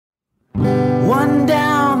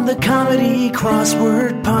the Comedy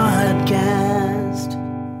Crossword Podcast.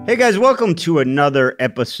 Hey guys, welcome to another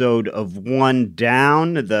episode of One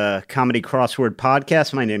Down, the Comedy Crossword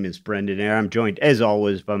Podcast. My name is Brendan Eyre. I'm joined, as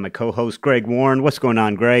always, by my co-host, Greg Warren. What's going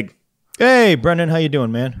on, Greg? Hey, Brendan, how you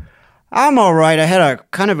doing, man? I'm all right. I had a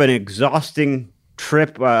kind of an exhausting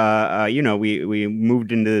trip. We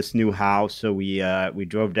moved into this new house, so we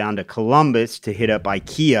drove down to Columbus to hit up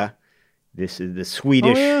IKEA. This is the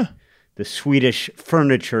Swedish... Oh, yeah. The Swedish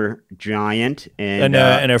furniture giant, And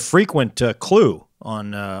a frequent clue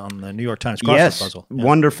on the New York Times crossword puzzle. Yeah.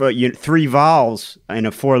 Wonderful. Three vowels in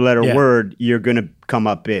a four-letter word, you're going to come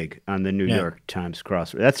up big on the New York Times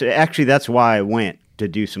crossword. That's why I went to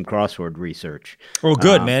do some crossword research. Oh,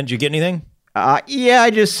 good, man. Did you get anything? Yeah,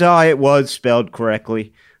 I just saw it was spelled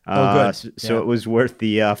correctly. Good. So it was worth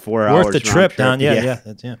the 4 hours. Worth the trip down. Yeah.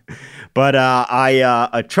 But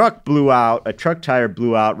a truck blew out. A truck tire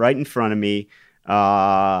blew out right in front of me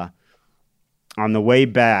on the way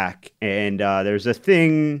back. And there's a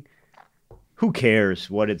thing. Who cares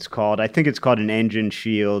what it's called? I think it's called an engine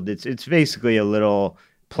shield. It's basically a little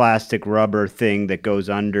plastic rubber thing that goes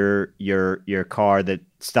under your car that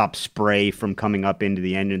stops spray from coming up into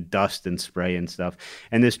the engine, dust and spray and stuff.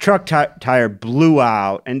 And this truck tire blew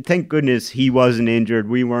out, and thank goodness he wasn't injured.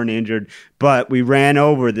 We weren't injured, but we ran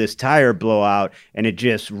over this tire blowout, and it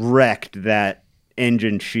just wrecked that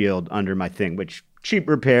engine shield under my thing, which cheap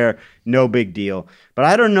repair, no big deal. But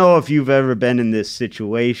I don't know if you've ever been in this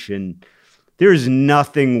situation. There's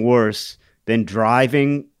nothing worse than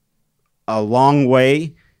driving a long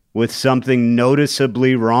way with something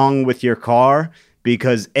noticeably wrong with your car,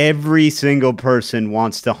 because every single person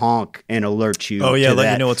wants to honk and alert you. Oh, yeah, to let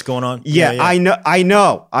that. you know what's going on. Yeah, I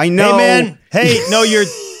know. Hey, man. Hey, no, you're...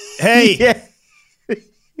 Hey. Yeah.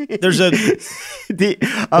 There's the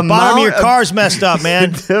bottom of your car's messed up,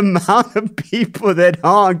 man. The amount of people that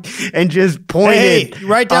honk and just pointed. Hey,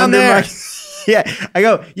 right down there. I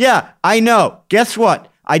go, yeah, I know. Guess what?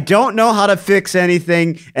 I don't know how to fix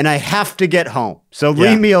anything, and I have to get home. So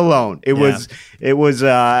leave me alone. It was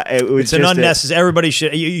It's an unnecessary. Everybody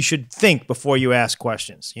should. You should think before you ask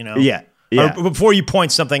questions. You know. Yeah. Or before you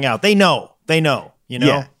point something out. They know. You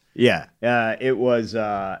know. Yeah. It was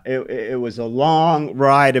a long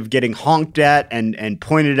ride of getting honked at and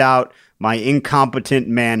pointed out my incompetent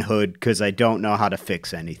manhood because I don't know how to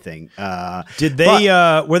fix anything. Did they?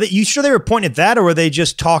 Were they? You sure they were pointing at that, or were they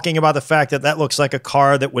just talking about the fact that looks like a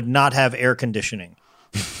car that would not have air conditioning?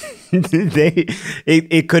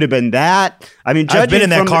 It could have been that. I mean, I've been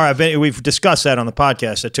in that car. We've discussed that on the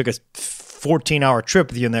podcast. I took a 14-hour trip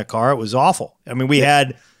with you in that car. It was awful. I mean,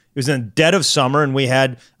 it was in the dead of summer, and we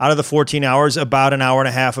had, out of the 14 hours, about an hour and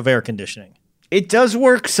a half of air conditioning. It does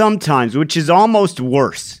work sometimes, which is almost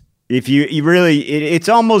worse. If you really, it's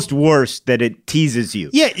almost worse that it teases you.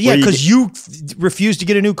 Yeah, because you refuse to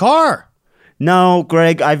get a new car. No,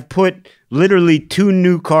 Greg, I've put literally 2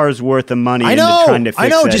 new cars worth of money into trying to fix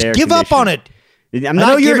that just give up on it. I'm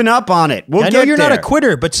not giving up on it. I know you're not a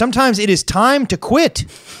quitter, but sometimes it is time to quit.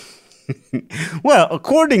 Well,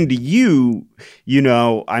 according to you,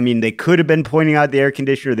 I mean, they could have been pointing out the air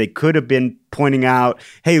conditioner. They could have been pointing out,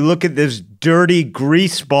 hey, look at this dirty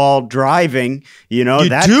grease ball driving. You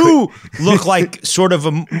Look like sort of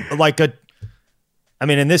I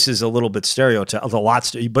mean, and this is a little bit stereotype,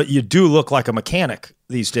 but you do look like a mechanic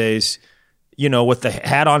these days, with the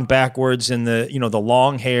hat on backwards and the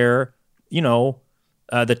long hair,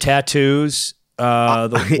 the tattoos,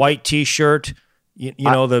 the white T-shirt.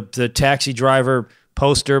 The taxi driver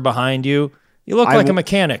poster behind you. You look like a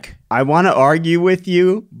mechanic. I want to argue with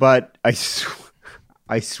you, but I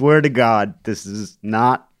swear to God, this is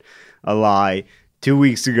not a lie. 2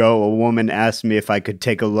 weeks ago, a woman asked me if I could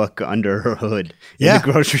take a look under her hood in the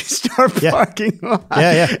grocery store parking lot.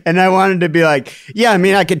 Yeah. And I wanted to be like, yeah, I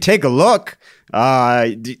mean, I could take a look.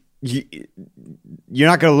 You're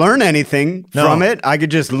not going to learn anything from it. I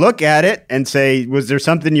could just look at it and say, was there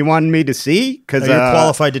something you wanted me to see? Because you're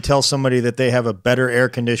qualified to tell somebody that they have a better air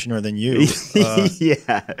conditioner than you.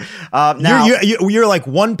 Now you're like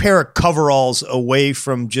one pair of coveralls away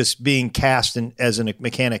from just being cast as a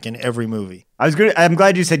mechanic in every movie. I'm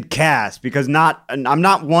glad you said cast, because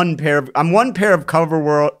I'm one pair of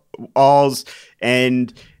coveralls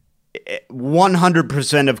and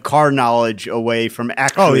 100% of car knowledge away from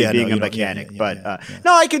actually being a mechanic. No,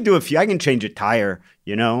 I can do a few. I can change a tire.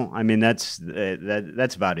 I mean, that's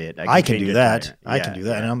about it. I can do that. I can do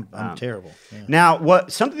that. And I'm terrible. Yeah. Now,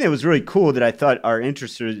 something that was really cool that I thought our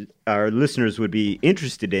listeners would be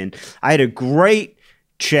interested in. I had a great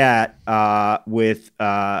chat with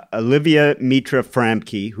Olivia Mitra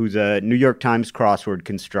Framke, who's a New York Times crossword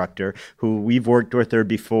constructor, who we've worked with her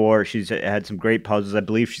before. She's had some great puzzles. I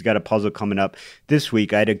believe she's got a puzzle coming up this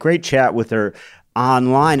week. I had a great chat with her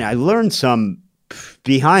online. I learned some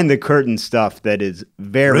behind the curtain stuff that is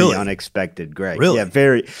very unexpected, Greg. Really? Yeah,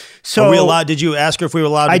 very. So are we allowed? Did you ask her if we were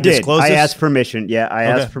allowed to disclose this? I asked permission. Yeah, I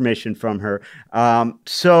asked permission from her.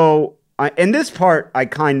 In this part, I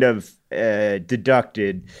kind of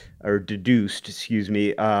deduced, excuse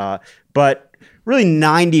me. But really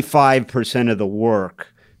 95% of the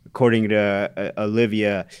work, according to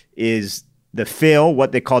Olivia, is the fill,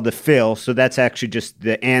 what they call the fill. So that's actually just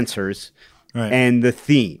the answers and the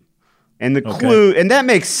theme. And the clue, and that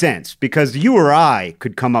makes sense because you or I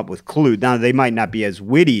could come up with clues. Now, they might not be as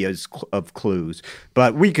witty as of clues,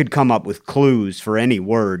 but we could come up with clues for any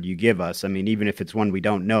word you give us. I mean, even if it's one we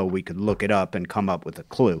don't know, we could look it up and come up with a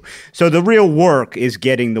clue. So the real work is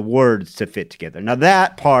getting the words to fit together. Now,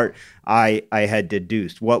 that part I had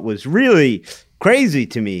deduced. What was really crazy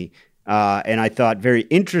to me, and I thought very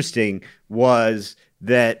interesting, was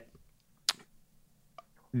that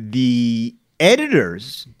the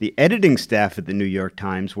editors, the editing staff at the New York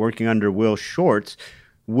Times, working under Will Shortz,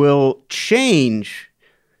 will change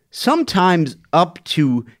sometimes up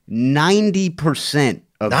to 90%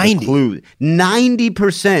 of the clues.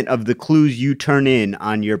 90% of the clues you turn in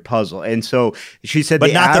on your puzzle. And so she said,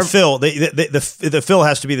 but not the fill. The fill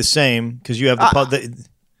has to be the same because you have the.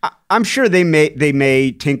 I'm sure they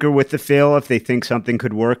may tinker with the fill if they think something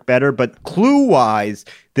could work better, but clue wise,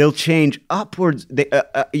 they'll change upwards.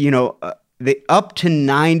 Up to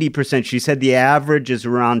 90%. She said the average is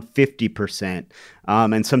around 50%.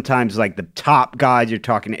 And sometimes like the top guys, you're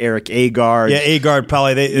talking Eric Agard. Yeah, Agard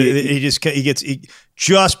probably. He gets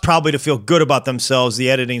just probably to feel good about themselves. The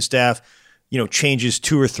editing staff, changes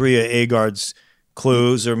 2 or 3 of Agard's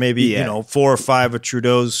clues, or maybe 4 or 5 of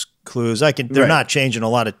Trudeau's clues. They're not changing a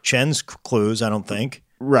lot of Chen's clues, I don't think.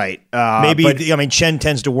 Right. Chen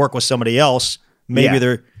tends to work with somebody else.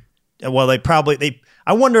 Maybe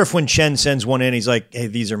I wonder if when Chen sends one in, he's like, "Hey,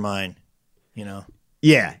 these are mine," Yeah.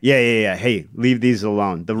 Hey, leave these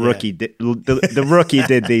alone. The rookie did the rookie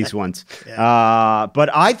did these ones. Yeah. But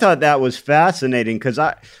I thought that was fascinating because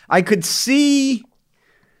I could see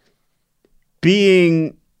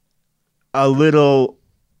being a little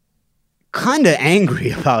kind of angry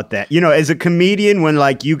about that. As a comedian, when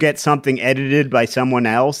like you get something edited by someone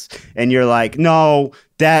else and you're like, no,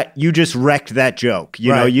 that you just wrecked that joke.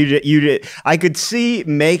 I could see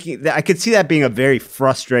that being a very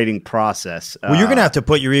frustrating process. Well, you're going to have to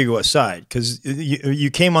put your ego aside because you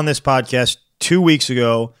came on this podcast 2 weeks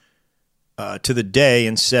ago to the day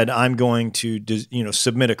and said, I'm going to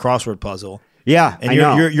submit a crossword puzzle. Yeah. And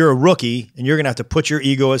you're a rookie and you're going to have to put your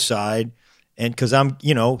ego aside. And because I'm,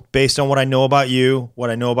 based on what I know about you,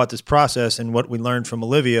 what I know about this process, and what we learned from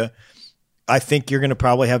Olivia, I think you're going to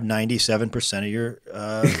probably have 97% of your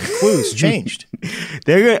clues changed.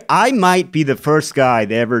 I might be the first guy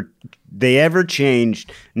they ever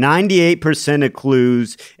changed 98% of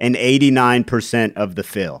clues and 89% of the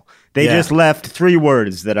fill. They just left 3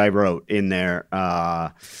 words that I wrote in there.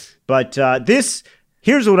 But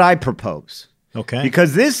here's what I propose. Okay.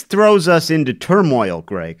 Because this throws us into turmoil,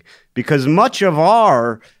 Greg. Because much of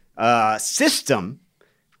our system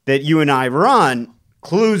that you and I run,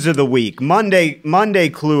 clues of the week, Monday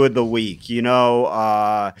clue of the week,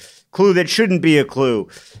 clue that shouldn't be a clue.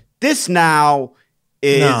 This now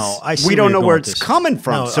is we don't know where it's coming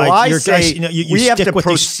from. So I say we have to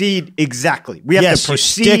proceed exactly. We have to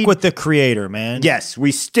proceed. You stick with the creator, man. Yes,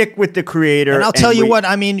 we stick with the creator. And I'll tell you what,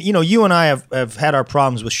 you and I have had our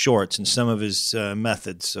problems with Shortz and some of his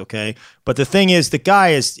methods, okay? But the thing is, the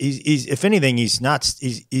guy is he's if anything, he's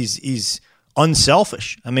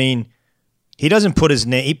unselfish. I mean, he doesn't put his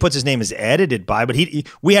name. He puts his name as edited by, but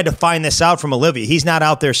we had to find this out from Olivia. He's not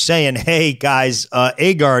out there saying, "Hey guys,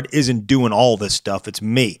 Agard isn't doing all this stuff. It's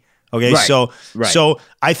me." Okay, right. So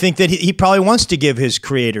I think that he probably wants to give his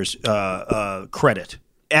creators credit.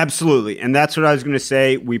 Absolutely, and that's what I was going to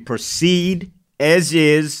say. We proceed as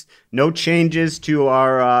is, no changes to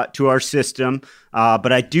our system.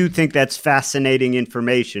 But I do think that's fascinating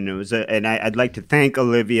information. And I'd like to thank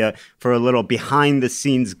Olivia for a little behind the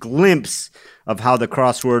scenes glimpse of how the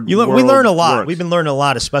crossword we world learn a lot. works. We've been learning a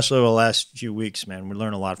lot, especially over the last few weeks, man. We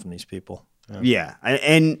learn a lot from these people. Yeah.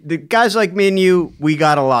 And the guys like me and you, we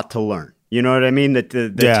got a lot to learn. You know what I mean? That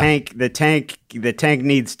the tank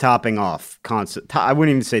needs topping off. Constant. I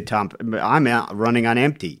wouldn't even say top. I'm out running on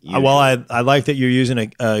empty. Well, I like that you're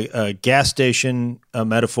using a gas station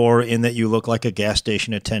metaphor in that you look like a gas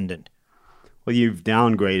station attendant. Well, you've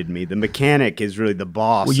downgraded me. The mechanic is really the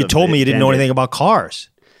boss. Well, you of told the me you didn't know attendant. anything about cars.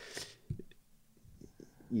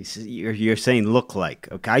 You're saying look like.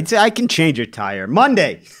 Okay, I'd say I can change a tire.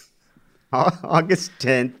 Monday, August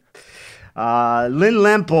 10th. Lynn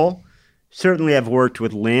Lempel. Certainly have worked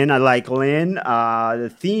with Lynn. I like Lynn.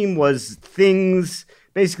 The theme was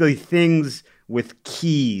basically things with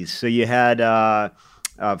keys. So you had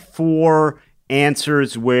 4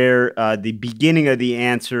 answers where the beginning of the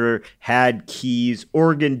answer had keys: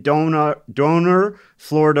 Oregon donor,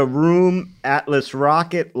 Florida room, Atlas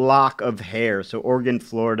rocket, lock of hair. So Oregon,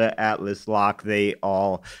 Florida, Atlas lock, they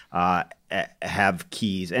all have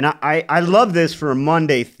keys. And I love this for a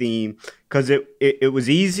Monday theme because it was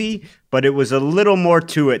easy, but it was a little more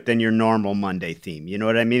to it than your normal Monday theme. You know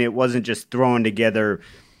what I mean? It wasn't just throwing together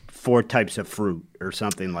 4 types of fruit or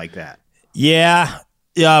something like that. Yeah.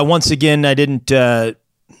 Once again, I didn't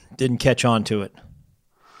catch on to it.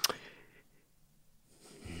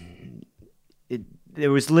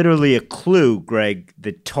 There was literally a clue, Greg,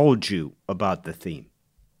 that told you about the theme.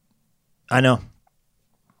 I know.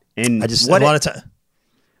 And I just a lot of time.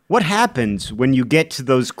 What happens when you get to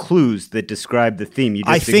those clues that describe the theme? You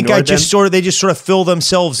just I think ignore I them? just they just sort of fill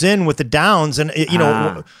themselves in with the downs, and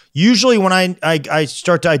usually when I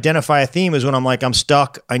start to identify a theme is when I'm like, I'm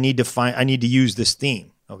stuck. I need to use this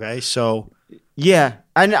theme. Okay, so yeah,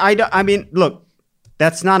 and I mean, look,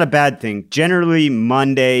 that's not a bad thing. Generally,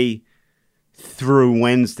 Monday through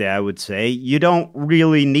Wednesday, I would say you don't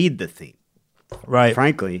really need the theme. right.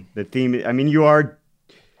 Frankly, the theme. I mean, you are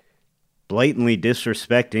blatantly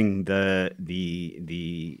disrespecting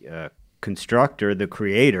the constructor, the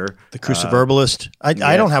creator, The cruciverbalist.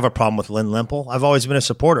 I don't have a problem with Lynn Lempel. I've always been a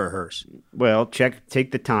supporter of hers. Well,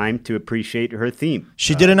 take the time to appreciate her theme.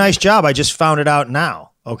 She did a nice job. I just found it out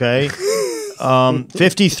now. Okay,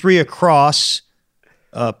 53 across.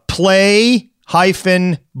 Play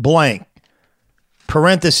hyphen blank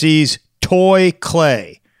parentheses toy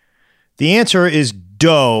clay. The answer is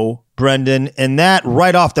dough, Brendan, and that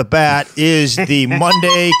right off the bat is the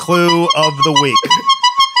Monday clue of the week.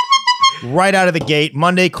 Right out of the gate,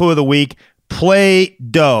 Monday clue of the week, play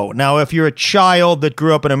dough. Now, if you're a child that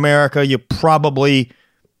grew up in America, you probably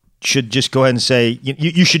should just go ahead and say,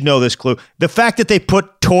 you should know this clue. The fact that they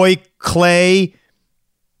put toy clay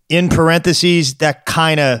in parentheses, that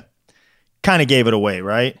kind of gave it away,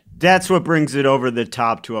 right? That's what brings it over the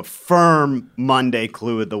top to a firm Monday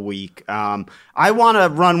clue of the week. I want to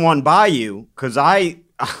run one by you because I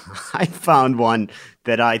found one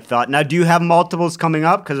that I thought. Now, do you have multiples coming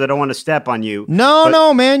up? Because I don't want to step on you.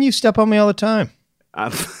 No, man, you step on me all the time.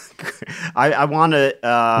 I want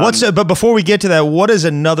to. But before we get to that, what is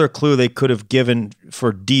another clue they could have given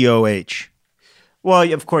for DOH?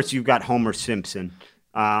 Well, of course, you've got Homer Simpson.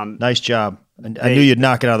 Nice job. I knew you'd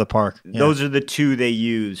knock it out of the park. Yeah. Those are the 2 they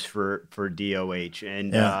use for DOH.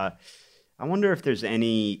 And I wonder if there's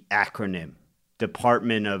any acronym.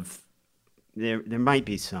 Department of... There might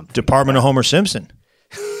be something. Department of Homer Simpson.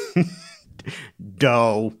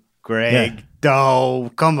 Dough, Greg. Yeah.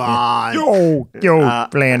 Dough. Come on. Yo,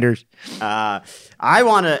 Flanders. I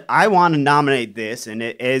want to nominate this, and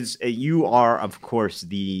you are, of course,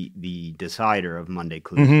 the decider of Monday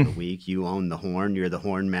Clues of the Week. You own the horn. You're the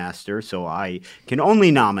horn master, so I can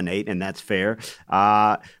only nominate, and that's fair.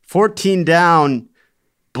 14 down,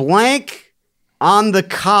 blank on the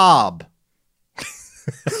cob.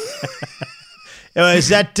 Is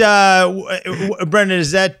that Brendan?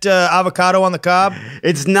 Is that avocado on the cob?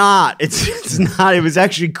 It's not. It's not. It was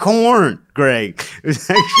actually corn, Greg. It was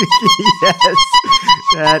actually yes.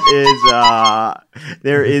 That is.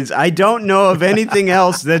 There is. I don't know of anything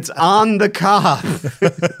else that's on the cob.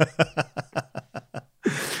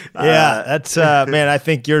 Yeah, that's man. I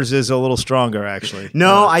think yours is a little stronger, actually.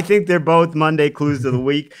 No, I think they're both Monday Clues of the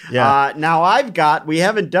Week. Yeah. Now we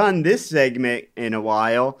haven't done this segment in a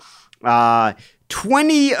while.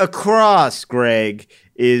 20 across, Greg,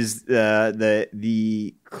 is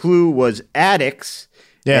the clue was addicts.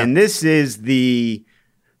 Yeah. And this is the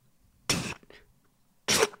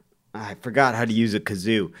I forgot how to use a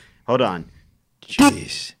kazoo. Hold on.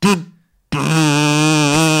 Jeez.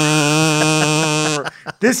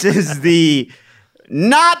 This is the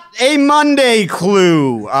not a Monday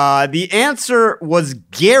clue. The answer was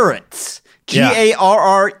Garrett's. Garrets.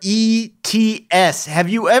 Have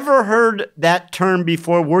you ever heard that term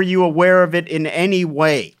before? Were you aware of it in any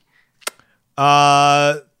way?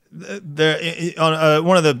 On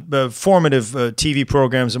one of the formative TV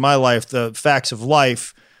programs in my life, The Facts of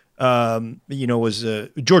Life, was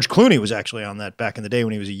George Clooney was actually on that back in the day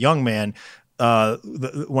when he was a young man.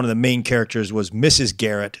 One of the main characters was Mrs.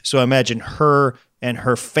 Garrett. So I imagine her and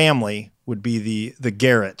her family would be the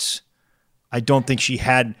Garretts. I don't think she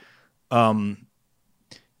had, a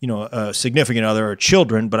significant other or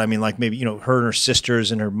children, but I mean, like maybe, her and her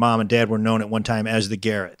sisters and her mom and dad were known at one time as the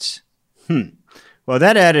Garretts. Well,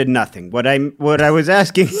 that added nothing. What I was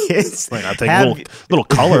asking is, I think a little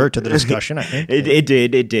color to the discussion. I think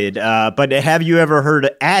it did. But have you ever heard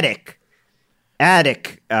of Attic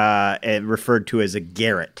referred to as a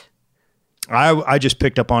Garrett? I just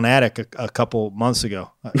picked up on Attic a couple months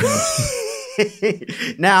ago.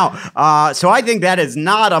 Now, so I think that is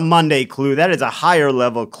not a Monday clue. That is a higher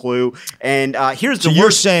level clue. And here's the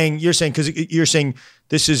you're saying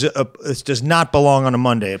this does not belong on a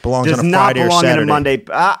Monday. It belongs on a Friday or Saturday. Does not belong on a Monday.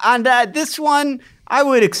 And this one, I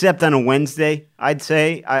would accept on a Wednesday, I'd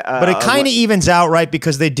say. But it kind of evens out, right?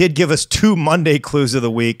 Because they did give us 2 Monday clues of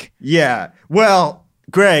the week. Yeah. Well,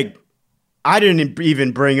 Greg, I didn't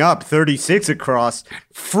even bring up 36 across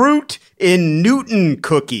fruit in Newton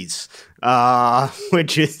cookies,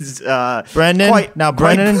 which is Brendan.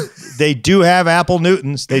 Brendan, they do have apple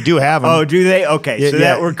Newtons. They do have them. Oh, do they? Okay, so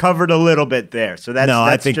that we're covered a little bit there. So that's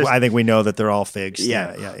I think we know that they're all figs.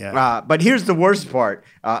 Yeah. But here's the worst part.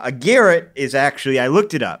 A garret is actually, I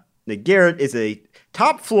looked it up. The garret is a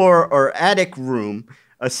top floor or attic room,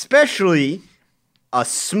 especially a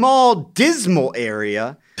small dismal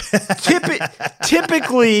area,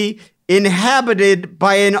 typically inhabited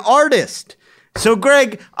by an artist. So,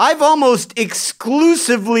 Greg, I've almost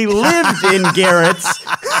exclusively lived in garrets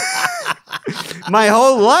my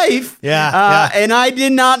whole life. And I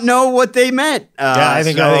did not know what they meant. I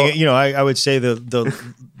think I would say the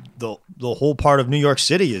whole part of New York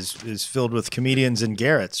City is filled with comedians and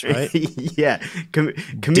garrets, right? Yeah,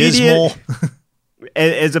 dismal.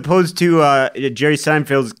 As opposed to Jerry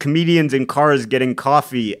Seinfeld's Comedians in Cars Getting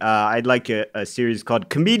Coffee, I'd like a series called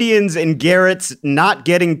Comedians and Garrets Not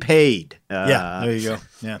Getting Paid. There you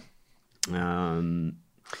go. Yeah.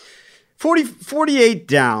 48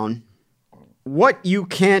 down. What you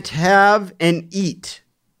can't have and eat,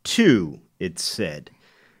 too, it said.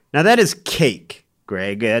 Now, that is cake,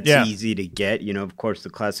 Greg. That's easy to get. Of course,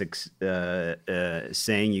 the classic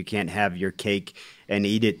saying, you can't have your cake and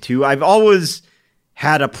eat it, too. I've always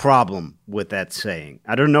had a problem with that saying.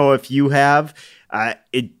 I don't know if you have.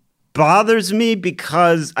 It bothers me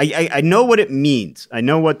because I know what it means. I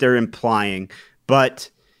know what they're implying, but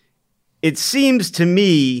it seems to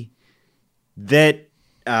me that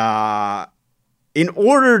in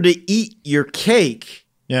order to eat your cake,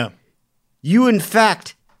 you in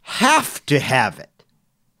fact have to have it.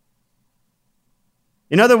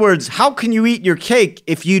 In other words, how can you eat your cake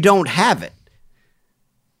if you don't have it?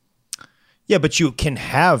 Yeah, but you can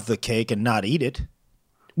have the cake and not eat it.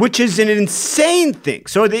 Which is an insane thing.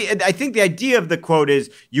 So I think the idea of the quote is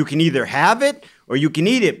you can either have it or you can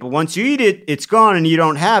eat it. But once you eat it, it's gone and you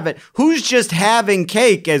don't have it. Who's just having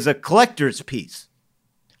cake as a collector's piece?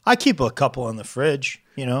 I keep a couple in the fridge,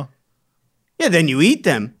 Yeah, then you eat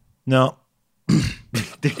them. No.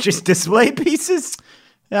 They're just display pieces?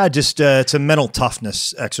 Yeah, it's a mental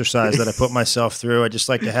toughness exercise that I put myself through. I just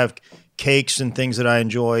like to have cakes and things that I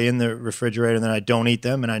enjoy in the refrigerator, and then I don't eat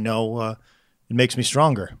them, and I know it makes me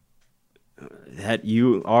stronger. That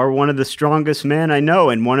you are one of the strongest men I know,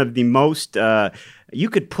 and one of the most. You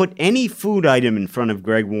could put any food item in front of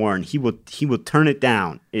Greg Warren, he will turn it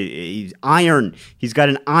down. He's iron. He's got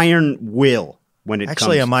an iron will when it comes.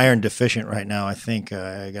 Actually, I'm iron deficient right now. I think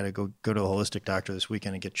I got to go to a holistic doctor this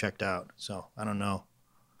weekend and get checked out. So I don't know.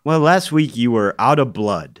 Well, last week you were out of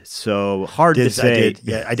blood, so hard to say. I did.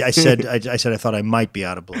 Yeah, I said I thought I might be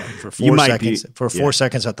out of blood for 4 seconds. For 4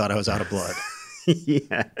 seconds, I thought I was out of blood.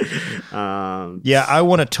 Yeah. I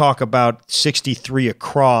want to talk about 63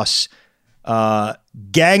 across,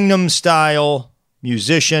 Gangnam Style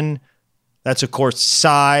musician. That's of course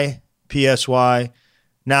Psy, Psy.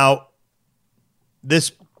 Now,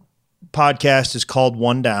 this podcast is called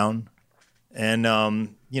One Down,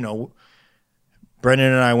 and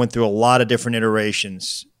Brendan and I went through a lot of different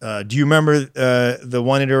iterations. Do you remember the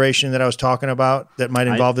one iteration that I was talking about that might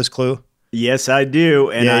involve this clue? Yes, I do,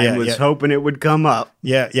 and I was hoping it would come up.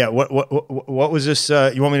 Yeah. What was this?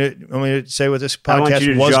 You want me to say what this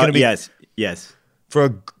podcast was going to be? Yes.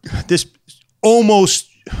 For this almost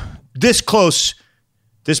this close,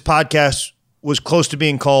 this podcast was close to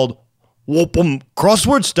being called Whoop-'em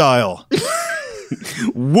Crossword Style.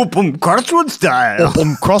 Whoop-'em Crossword Style.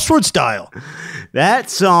 Whoop-'em Crossword Style. That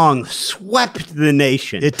song swept the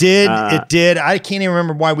nation. It did. It did. I can't even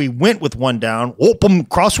remember why we went with One Down. Whoop-'em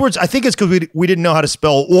Crosswords. I think it's because we didn't know how to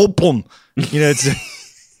spell whoop-'em. It's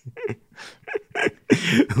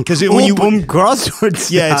because when you crossword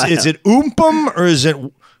style. Yeah, is it oompum or is it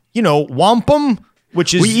wampum?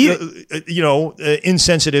 which is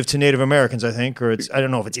insensitive to Native Americans, I think, or I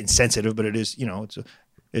don't know if it's insensitive, but it is.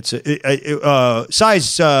 It's a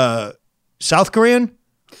size South Korean.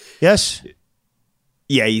 Yes.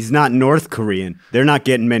 Yeah, he's not North Korean. They're not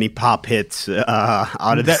getting many pop hits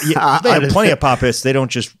out of that. Yeah, they have plenty of pop hits. They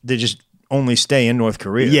just only stay in North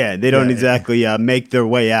Korea. Yeah, they don't exactly make their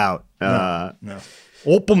way out. No.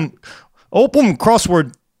 Open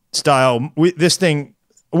crossword style.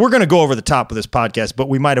 We're going to go over the top of this podcast, but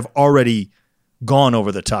we might have already gone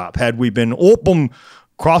over the top had we been open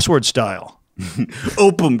crossword style.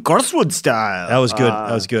 Open crossword style. That was good.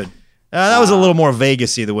 That was good. That was a little more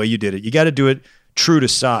Vegas-y the way you did it. You got to do it true to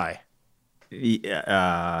Psy.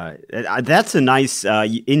 That's a nice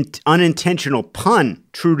unintentional pun.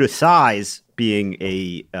 True to size being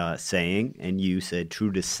a saying, and you said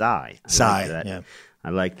true to Psy. Yeah. I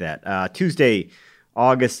like that. Tuesday,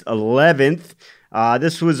 August 11th.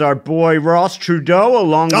 This was our boy Ross Trudeau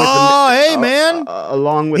along with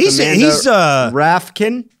along with Amanda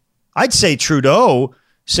Rafkin. I'd say Trudeau,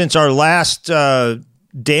 since our last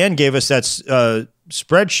Dan gave us that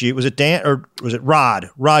spreadsheet. Was it Dan or was it Rod?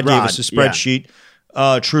 Rod gave us a spreadsheet.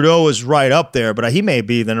 Yeah. Trudeau is right up there, but he may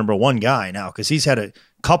be the number one guy now because he's had a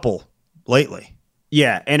couple lately.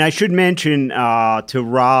 Yeah, and I should mention to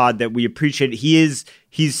Rod that we appreciate it. He's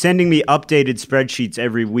sending me updated spreadsheets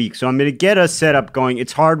every week, so I'm going to get us set up going.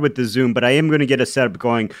 It's hard with the Zoom, but I am going to get us set up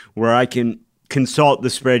going where I can consult the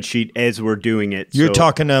spreadsheet as we're doing it. You're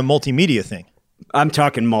talking a multimedia thing. I'm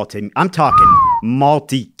talking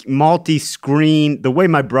multi-screen. The way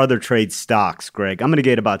my brother trades stocks, Greg. I'm going to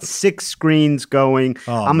get about 6 screens going.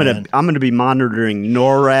 Oh, I'm going to be monitoring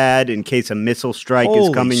NORAD in case a missile strike is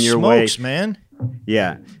coming your way. Holy smokes, man.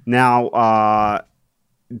 Yeah. Now,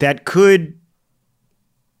 that could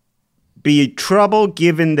be trouble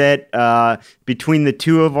given that between the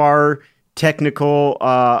two of our technical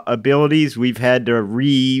abilities, we've had to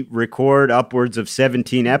re-record upwards of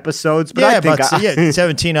 17 episodes. But I think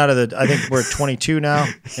 17 out of I think we're at 22 now.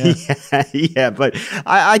 Yeah, but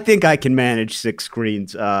I think I can manage 6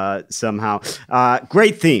 screens somehow.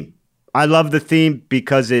 Great theme. I love the theme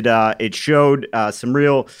because it showed some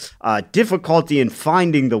real difficulty in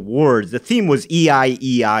finding the words. The theme was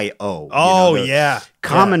E-I-E-I-O.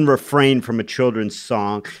 Common refrain from a children's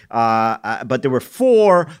song. But there were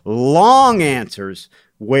 4 long answers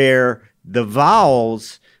where the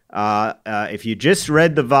vowels, if you just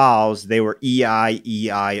read the vowels, they were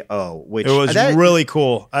E-I-E-I-O. Which it was really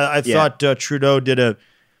cool. I thought Trudeau did a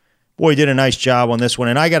nice job on this one.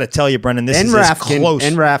 And I got to tell you, Brendan, this is as close.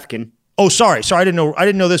 And Rafkin. Oh, sorry. I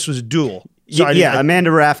didn't know this was a duel. Amanda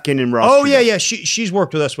Rafkin and Ross. Oh, Trudeau. Yeah. She's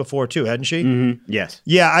worked with us before too, hadn't she? Mm-hmm. Yes.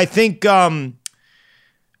 Yeah, I think I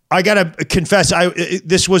gotta confess,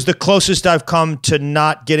 this was the closest I've come to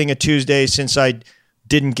not getting a Tuesday since I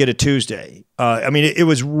didn't get a Tuesday. It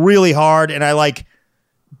was really hard, and I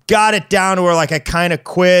got it down to where I kind of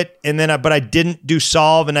quit, and then but I didn't do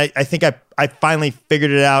solve, and I think I finally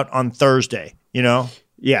figured it out on Thursday. Yeah.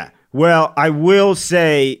 Well, I will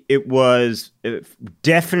say it was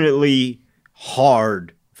definitely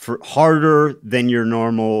harder than your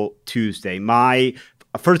normal Tuesday.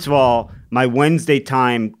 First of all, my Wednesday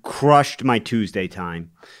time crushed my Tuesday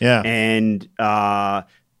time. Yeah. And I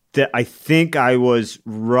think I was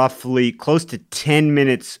roughly close to 10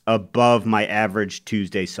 minutes above my average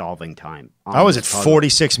Tuesday solving time. I was at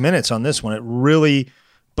 46 minutes on this one. It really,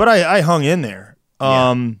 but I hung in there.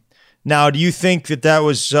 Yeah. Now, do you think that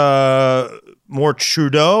was more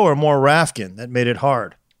Trudeau or more Rafkin that made it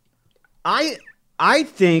hard? I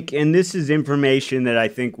think, and this is information that I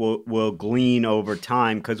think will glean over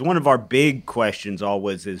time, because one of our big questions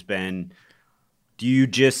always has been, do you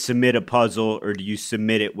just submit a puzzle or do you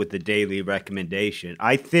submit it with the daily recommendation?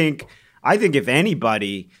 I think if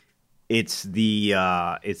anybody, it's the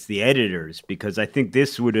editors, because I think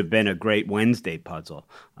this would have been a great Wednesday puzzle.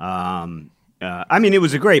 It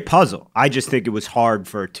was a great puzzle. I just think it was hard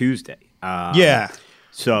for a Tuesday. Yeah.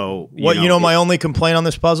 So my only complaint on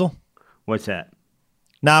this puzzle? What's that?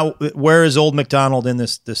 Now, where is Old MacDonald in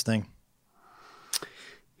this thing?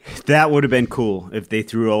 That would have been cool if they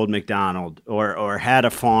threw Old MacDonald or had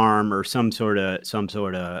a farm or some sort of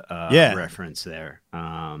reference there.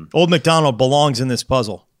 Old MacDonald belongs in this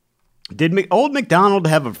puzzle. Did Old MacDonald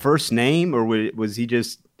have a first name, or was he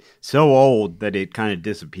just so old that it kind of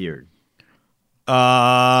disappeared?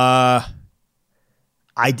 I've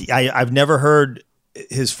never heard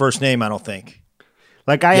his first name, I don't think.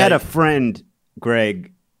 I had a friend,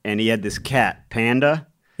 Greg, and he had this cat, Panda,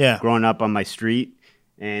 growing up on my street.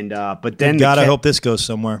 And but then I hope this goes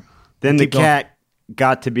somewhere. Then the cat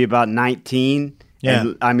got to be about 19, Yeah.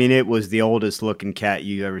 And, I mean, it was the oldest looking cat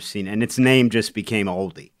you ever seen, and its name just became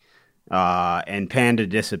Oldie. And Panda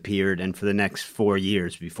disappeared, and for the next 4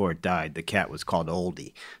 years before it died, the cat was called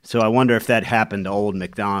Oldie. So I wonder if that happened to old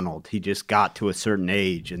McDonald. He just got to a certain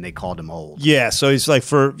age, and they called him Old. Yeah, so he's like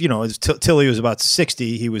till he was about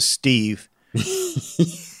 60, he was Steve.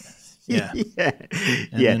 Yeah. Yeah.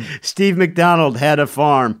 then- Steve McDonald had a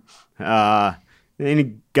farm. Then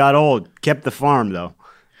he got old, kept the farm, though.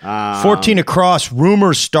 14 across,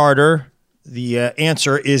 rumor starter. The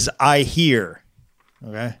answer is I hear.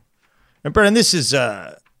 Okay. And Brennan, this is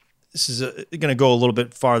going to go a little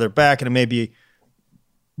bit farther back, and it may be a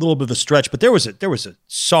little bit of a stretch, but there was a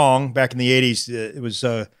song back in the 80s. It was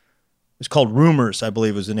called Rumors, I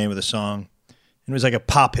believe was the name of the song. And it was like a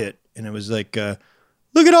pop hit, and it was like,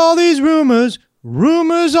 look at all these rumors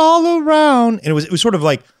all around. And it was sort of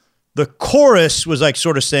like the chorus was like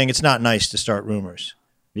sort of saying it's not nice to start rumors.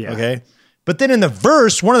 Yeah. Okay. But then in the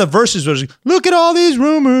verse, one of the verses was, look at all these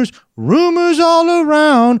rumors all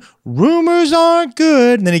around. Rumors aren't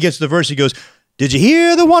good. And then he gets to the verse, he goes, did you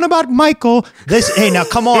hear the one about Michael? Hey, now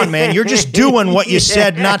come on, man. You're just doing what you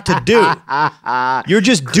said not to do. You're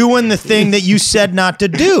just doing the thing that you said not to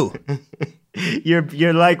do.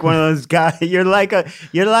 You're like one of those guys. You're like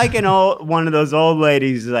one of those old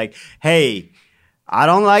ladies. Like, hey, I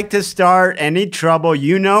don't like to start any trouble.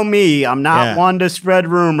 You know me. I'm not one to spread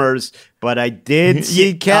rumors, but I did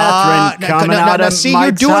see Catherine coming out of see, my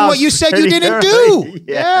you're doing what you said you didn't do.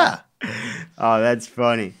 Yeah. Oh, that's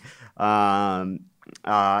funny. Now,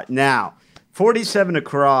 47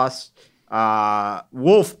 across,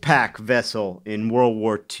 Wolfpack vessel in World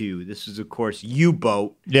War II. This is, of course,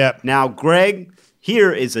 U-boat. Yeah. Now, Greg,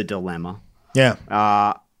 here is a dilemma. Yeah.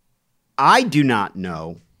 I do not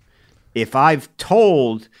know if I've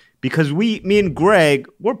told, because me and Greg,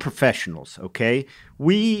 we're professionals, okay?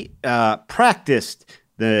 We practiced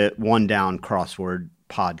the One Down Crossword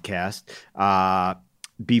podcast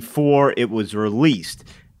before it was released.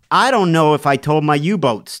 I don't know if I told my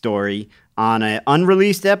U-boat story on an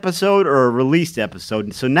unreleased episode or a released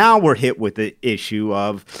episode. So now we're hit with the issue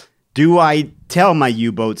of, do I tell my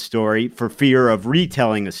U-boat story for fear of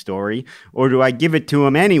retelling a story, or do I give it to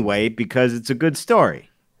him anyway because it's a good story?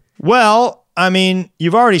 Well, I mean,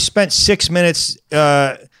 you've already spent 6 minutes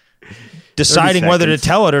deciding whether to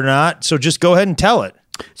tell it or not, so just go ahead and tell it.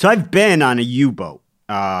 So I've been on a U-boat,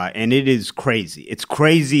 and it is crazy. It's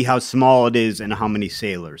crazy how small it is and how many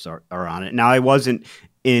sailors are on it. Now, I wasn't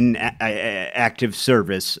in active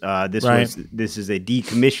service. This is a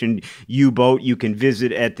decommissioned U-boat. You can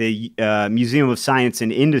visit at the Museum of Science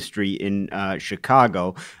and Industry in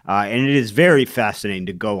Chicago, and it is very fascinating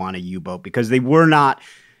to go on a U-boat because they were not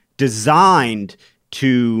designed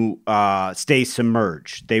to stay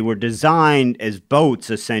submerged. They were designed as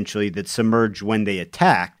boats, essentially, that submerged when they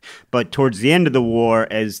attacked. But towards the end of the war,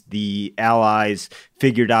 as the Allies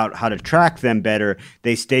figured out how to track them better,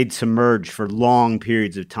 they stayed submerged for long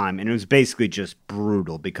periods of time. And it was basically just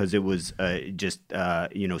brutal because it was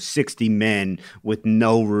 60 men with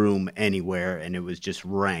no room anywhere, and it was just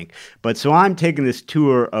rank. But so I'm taking this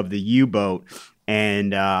tour of the U-boat,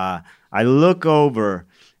 and I look over,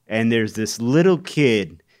 and there's this little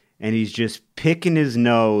kid, and he's just picking his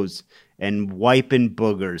nose and wiping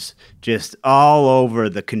boogers just all over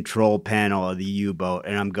the control panel of the U-boat.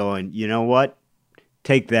 And I'm going, you know what?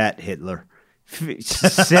 Take that, Hitler.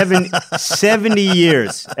 70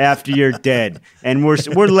 years after you're dead, and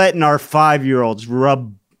we're letting our 5-year-olds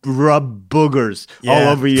rub boogers all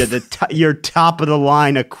over you, your top of the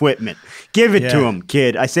line equipment. Give it to him,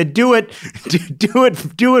 kid. I said, do it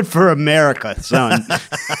for America, son.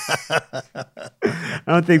 I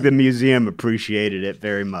don't think the museum appreciated it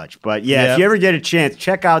very much, but if you ever get a chance,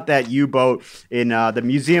 check out that U-boat in the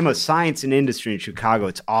Museum of Science and Industry in Chicago.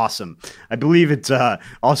 It's awesome. I believe it's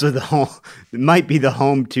also the home. It might be the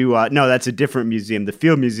home to. No, that's a different museum. The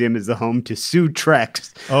Field Museum is the home to Sue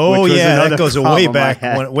Trex. Oh yeah, that goes way back.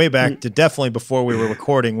 Way back to definitely before we were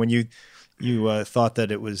recording when you thought that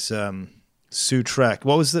it was Sue Trex.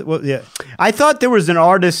 What was the Yeah, I thought there was an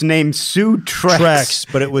artist named Sue Trex,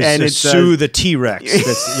 but it was Sue the T-Rex.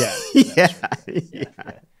 Yeah.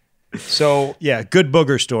 So good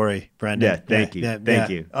booger story, Brendan. Yeah, thank you. Thank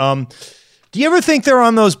you. Do you ever think they're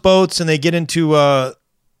on those boats and they get into a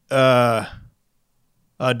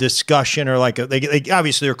discussion or they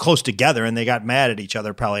obviously are close together and they got mad at each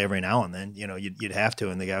other probably every now and then, you'd have to.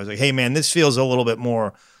 And the guy was like, hey man, this feels a little bit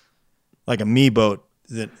more like a me boat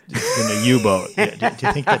than a U-boat. Do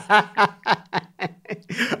you think that?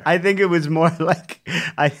 I think it was more like,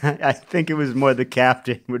 I think it was more the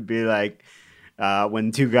captain would be like,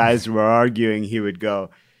 when two guys were arguing, he would go,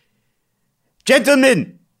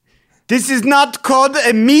 Gentlemen, this is not called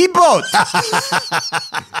a me boat.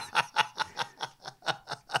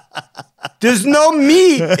 There's no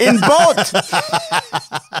me in boat.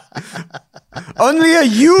 Only a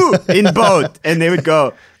you in boat. And they would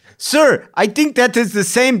go, sir, I think that is the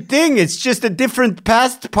same thing. It's just a different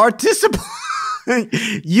past participle.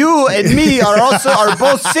 You and me are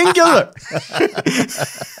both singular.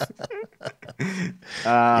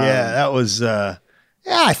 Yeah, that was.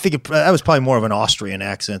 I think that was probably more of an Austrian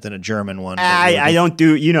accent than a German one. I don't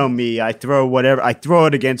do. You know me. I throw whatever. I throw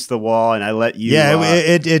it against the wall, and I let you. Yeah,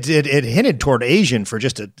 it hinted toward Asian for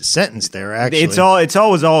just a sentence there. Actually, it's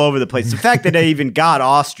always all over the place. The fact that I even got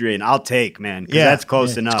Austrian, I'll take, man. Yeah, that's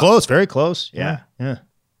close enough. It's close, very close. Yeah.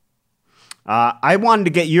 I wanted to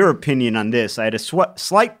get your opinion on this. I had a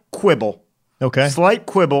slight quibble. Okay. Slight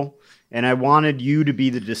quibble, and I wanted you to be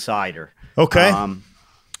the decider. Okay.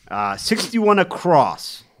 61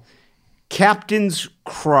 across. Captain's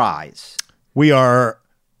cries. We are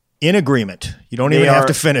in agreement. You don't even have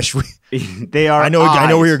to finish. They are. I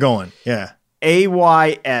know where you're going. Yeah.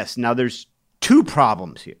 AYS. Now, there's two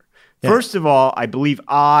problems here. Yeah. First of all, I believe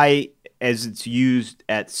I, as it's used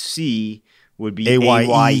at sea, would be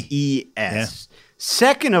AYES. Yeah.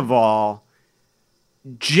 Second of all,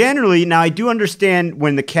 generally, now I do understand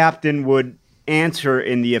when the captain would answer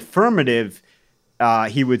in the affirmative,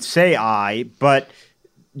 he would say I, but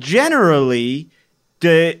generally,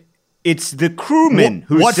 it's the crewman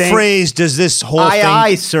who's saying, what phrase does this whole thing?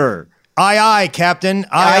 Aye, sir. Aye, Captain.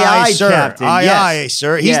 Aye, sir. Captain. Aye,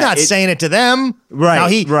 sir. He's not saying it to them. Right, now,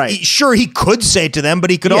 he could say it to them,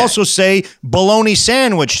 but he could also say bologna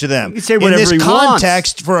sandwich to them. He could say whatever in this he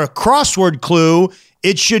context, wants. for a crossword clue,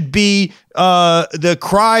 it should be the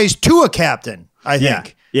cries to a captain, I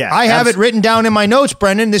think. Yeah, I have it written down in my notes,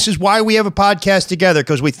 Brendan. This is why we have a podcast together,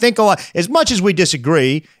 because we think a lot. As much as we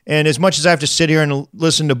disagree, and as much as I have to sit here and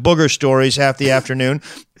listen to booger stories half the afternoon,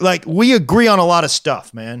 like, we agree on a lot of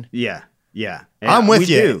stuff, man. Yeah. I'm with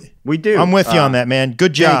you. We do. I'm with you on that, man.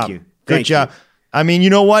 Good job. Thank you. Good job. I mean, you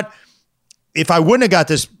know what? If I wouldn't have got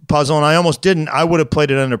this puzzle, and I almost didn't, I would have played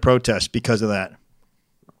it under protest because of that.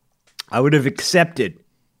 I would have accepted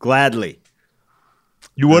gladly.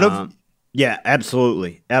 You would have? Yeah,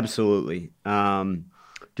 absolutely. Do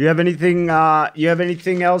you have anything? You have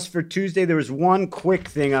anything else for Tuesday? There was one quick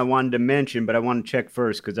thing I wanted to mention, but I want to check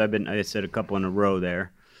first because I said a couple in a row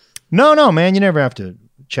there. No, man. You never have to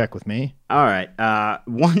check with me. All right.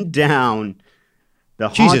 One down.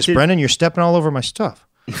 Jesus, Brendan, you're stepping all over my stuff.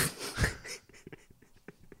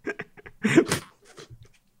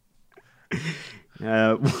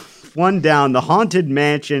 One down. The Haunted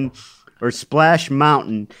Mansion or Splash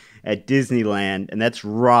Mountain at Disneyland, and that's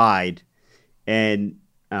Ride. And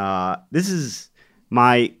this is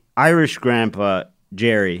my Irish grandpa,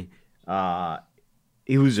 Jerry.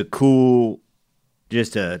 He was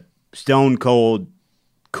just a stone cold,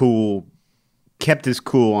 cool, kept his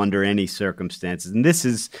cool under any circumstances. And this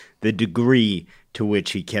is the degree to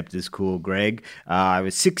which he kept his cool, Greg. I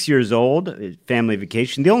was 6 years old, family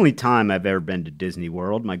vacation, the only time I've ever been to Disney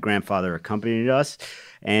World. My grandfather accompanied us,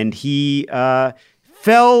 and he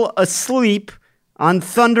fell asleep on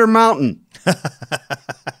Thunder Mountain.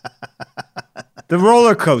 The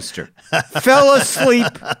roller coaster. Fell asleep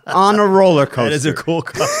on a roller coaster. That is a cool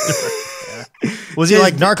coaster. Was he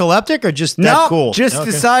like narcoleptic or just that cool? Just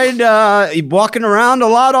decided walking around a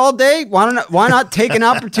lot all day. Why not take an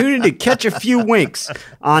opportunity to catch a few winks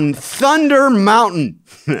on Thunder Mountain?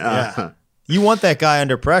 Yeah. You want that guy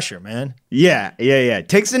under pressure, man. Yeah.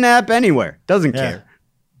 Takes a nap anywhere. Doesn't care.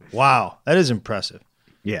 Wow, that is impressive.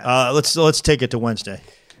 Yeah. Let's take it to Wednesday.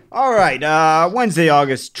 All right, Wednesday,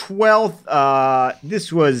 August 12th.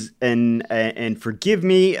 This was and forgive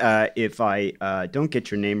me if I don't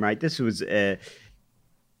get your name right. This was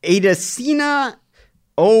Adesina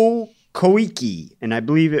Okoiki, and I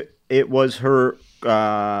believe it was her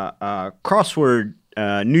crossword,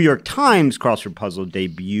 New York Times crossword puzzle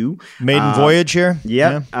debut. Maiden voyage here?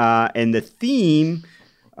 Yep. Yeah. And the theme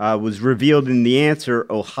was revealed in the answer,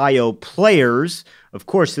 Ohio players. Of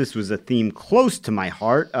course, this was a theme close to my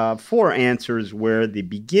heart. 4 answers where the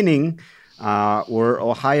beginning were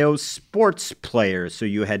Ohio sports players. So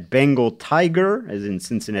you had Bengal Tiger, as in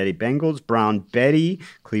Cincinnati Bengals, Brown Betty,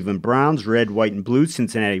 Cleveland Browns, Red, White, and Blue,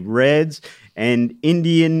 Cincinnati Reds, and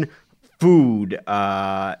Indian food,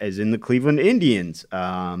 as in the Cleveland Indians.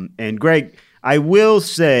 And Greg, I will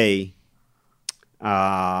say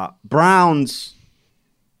Browns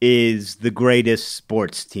is the greatest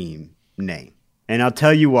sports team name. And I'll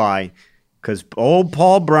tell you why. Because old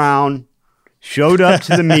Paul Brown showed up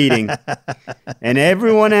to the meeting, and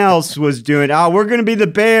everyone else was doing, we're going to be the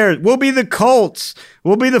Bears. We'll be the Colts.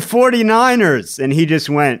 We'll be the 49ers. And he just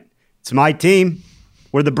went, it's my team.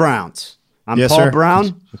 We're the Browns. I'm Yes, Paul sir.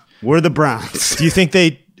 Brown. We're the Browns. Do you think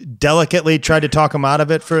they delicately tried to talk him out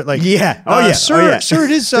of it for like? Yeah. Oh, yeah. Sir. Oh, yeah. Sir,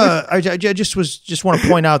 it is. I just want to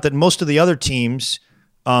point out that most of the other teams,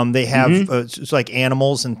 they have it's like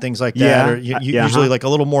animals and things like that. Yeah. Or usually like a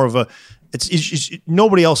little more of a. It's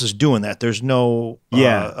nobody else is doing that. There's no.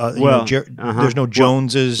 There's no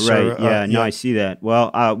Joneses. Right. I see that.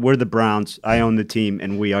 Well, we're the Browns. I own the team,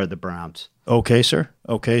 and we are the Browns. Okay, sir.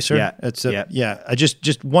 Yeah. It's I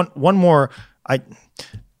just one more.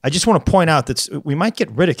 I just want to point out that we might get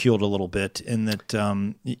ridiculed a little bit in that,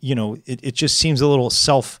 it just seems a little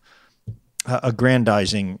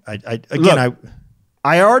self-aggrandizing.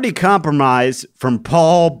 I already compromised from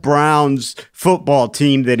Paul Brown's football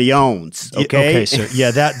team that he owns. Okay, okay, sir. Yeah,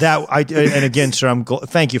 and again, sir,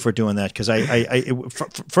 thank you for doing that because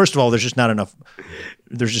first of all, there's just not enough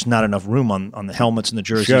room on the helmets and the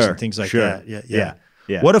jerseys and things like that.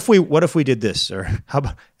 Yeah. What if we did this, sir? How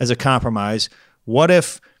about as a compromise? What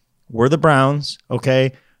if we're the Browns,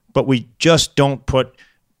 okay, but we just don't put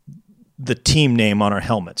the team name on our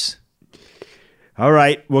helmets? All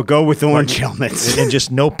right, we'll go with orange helmets. And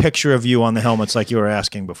just no picture of you on the helmets like you were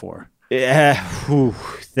asking before. Yeah,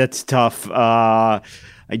 that's tough. I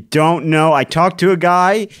don't know. I talked to a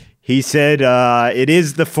guy. He said it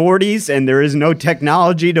is the 40s and there is no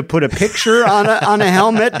technology to put a picture on a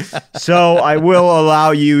helmet. So I will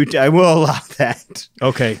allow that.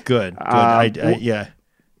 Okay, good. Yeah.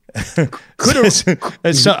 I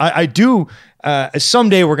do.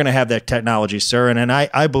 Someday we're going to have that technology, sir, and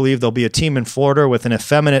I believe there'll be a team in Florida with an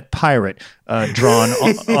effeminate pirate drawn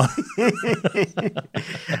on.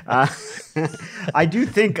 I do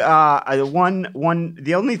think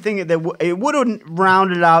the only thing that it would have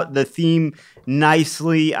rounded out the theme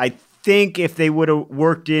nicely. I think if they would have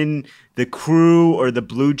worked in the Crew or the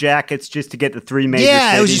Blue Jackets just to get the three major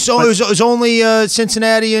cities. It was only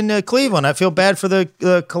Cincinnati and Cleveland. I feel bad for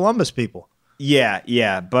the Columbus people.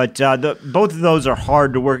 Yeah, but both of those are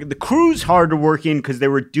hard to work. The Crew's hard to work in because they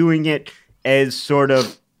were doing it as sort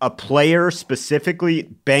of a player, specifically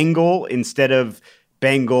Bengal instead of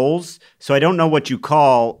Bengals. So I don't know what you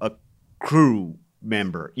call a Crew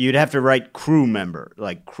member. You'd have to write Crew member,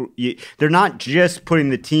 like crew. They're not just putting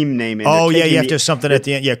the team name in. Oh yeah, you have to have something at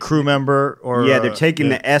the end. Yeah, Crew member or they're taking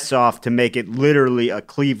the S off to make it literally a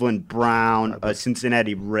Cleveland Brown, a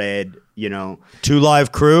Cincinnati Red. Two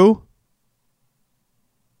Live Crew.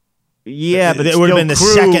 Yeah, but it would have been the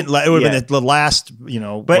Crew, second. It would have been the last.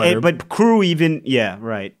 But Crew even. Yeah,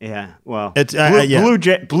 right. Yeah. Well, it's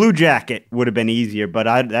Blue Jacket would have been easier,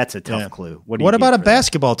 but that's a tough clue. What about a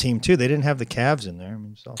basketball team too? They didn't have the Cavs in there.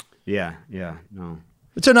 Yeah. No.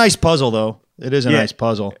 It's a nice puzzle though. It is a nice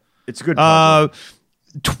puzzle. It's a good puzzle.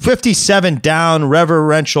 57 down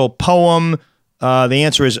reverential poem. The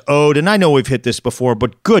answer is Ode, and I know we've hit this before,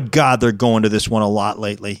 but good God, they're going to this one a lot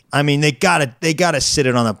lately. I mean, they gotta sit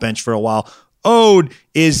it on the bench for a while. Ode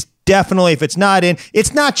is definitely, if it's not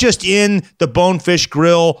just in the Bonefish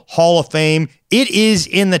Grill Hall of Fame. It is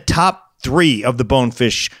in the top 3 of the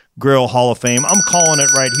Bonefish Grill Hall of Fame. I'm calling it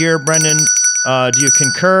right here, Brendan. Do you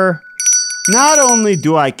concur? Not only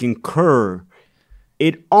do I concur,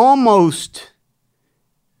 it almost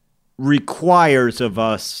requires of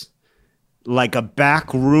us like a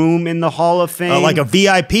back room in the Hall of Fame. Like a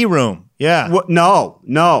VIP room. Yeah.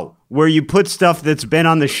 No. Where you put stuff that's been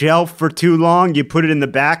on the shelf for too long, you put it in the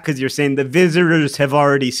back because you're saying the visitors have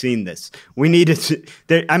already seen this. We need it.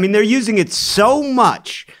 They're using it so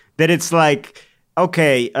much that it's like,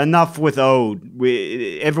 okay, enough with Ode.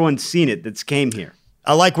 Everyone's seen it that's came here.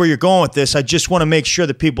 I like where you're going with this. I just want to make sure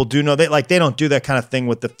that people do know they don't do that kind of thing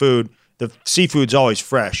with the food. The seafood's always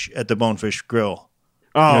fresh at the Bonefish Grill.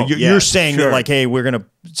 Oh, you're saying that like, hey, we're gonna,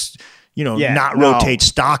 not rotate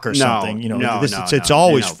stock or something. It's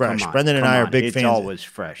always fresh. Brendan and I are big fans. It's always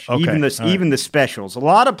fresh. Okay. Even the specials. A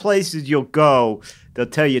lot of places you'll go, they'll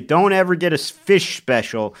tell you don't ever get a fish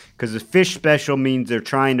special because the fish special means they're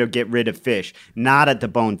trying to get rid of fish. Not at the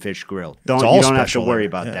Bonefish Grill. You don't have to worry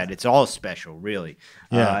about that. It's all special, really.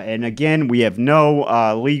 Yeah. And again, we have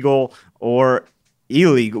no legal or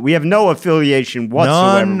illegal. We have no affiliation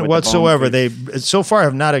whatsoever. None whatsoever. They so far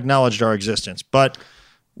have not acknowledged our existence, but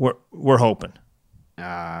we're hoping.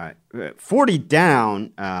 40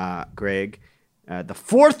 down, Greg. The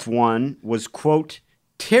fourth one was, quote,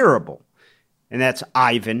 terrible. And that's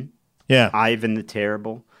Ivan. Yeah. Ivan the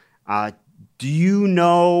Terrible. Do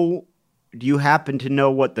you happen to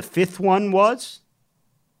know what the fifth one was?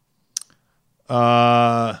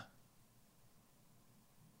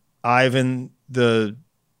 Ivan the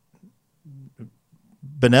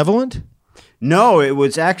Benevolent? No, it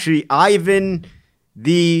was actually Ivan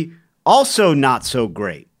the also not so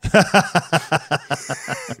great.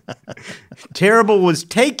 Terrible was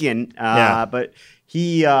taken, but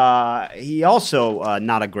he also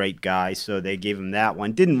not a great guy, so they gave him that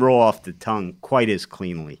one. Didn't roll off the tongue quite as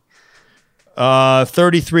cleanly.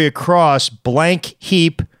 33 across, blank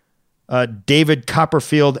heap, David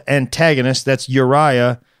Copperfield antagonist. That's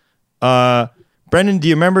Uriah. Brendan, do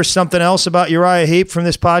you remember something else about Uriah Heep from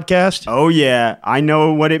this podcast? Oh, yeah. I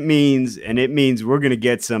know what it means, and it means we're going to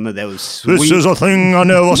get some of those sweet... This is a thing I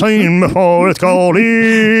never seen before. It's called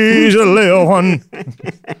Easy Little One.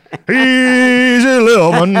 Easy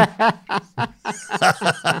Little One.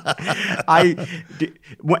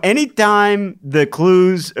 Anytime the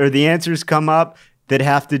clues or the answers come up that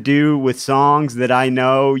have to do with songs that I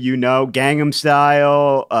know, Gangnam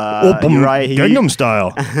Style, Uriah Heep. Gangnam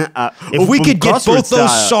Style. If we could get both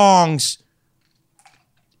those songs,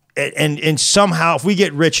 and somehow, if we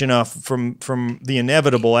get rich enough from the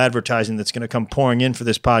inevitable advertising that's going to come pouring in for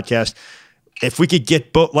this podcast, if we could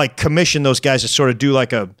get both, like commission those guys to sort of do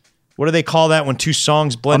like a, what do they call that when two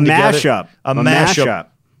songs blend together? Mashup. A mashup.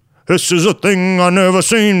 This is a thing I never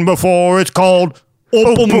seen before. It's called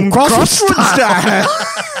crossword style.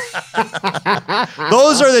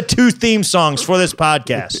 Those are the two theme songs for this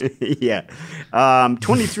podcast. Yeah.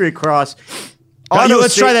 23 across.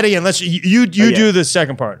 Let's try that again. You do the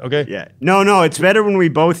second part, okay? Yeah. No, it's better when we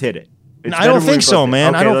both hit it. I don't think so,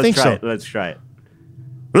 man. I don't think so. Let's try it.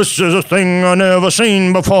 This is a thing I never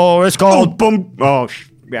seen before. It's called...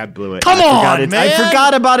 I blew it. Come on, man. I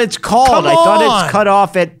forgot about it's called. Come I thought on. it's cut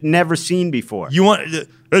off at never seen before. You want...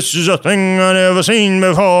 This is a thing I never seen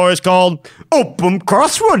before. It's called...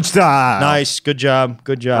 Crossword style. Nice. Good job.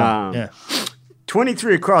 Yeah.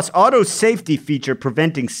 23 across. Auto safety feature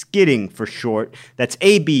preventing skidding for short. That's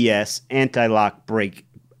ABS, anti-lock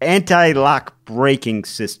braking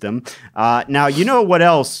system. Now, you know what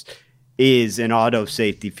else is an auto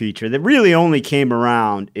safety feature that really only came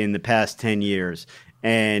around in the past 10 years?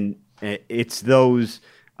 And it's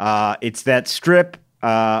that strip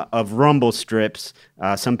of rumble strips.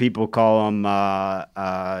 Some people call them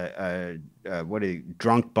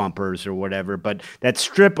drunk bumpers or whatever. But that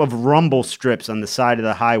strip of rumble strips on the side of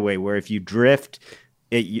the highway, where if you drift,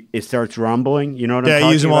 it starts rumbling. You know what I'm talking about? Yeah,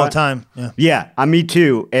 I use them all the time. Yeah, me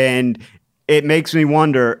too. And it makes me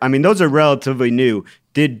wonder. I mean, those are relatively new.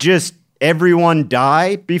 Did just everyone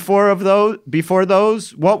die before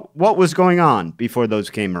those? What was going on before those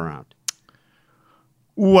came around?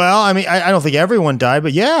 Well, I mean, I don't think everyone died,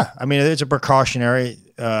 but yeah, I mean, it's a precautionary.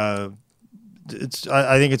 I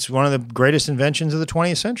think it's one of the greatest inventions of the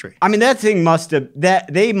 20th century. I mean,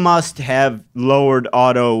 they must have lowered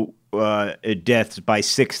auto deaths by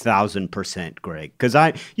 6,000%, Greg. Because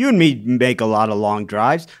you and me make a lot of long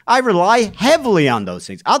drives. I rely heavily on those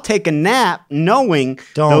things. I'll take a nap knowing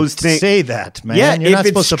those things. Don't say that, man. Yeah, You're not if it's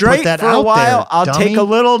supposed to put straight that for out a while, there, I'll dummy. take a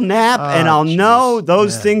little nap and I'll know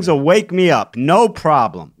those Yeah. things will wake me up. No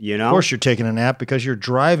problem, you know? Of course, you're taking a nap because you're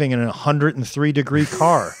driving in a 103-degree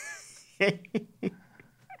car.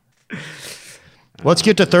 Let's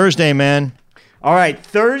get to Thursday, man. All right,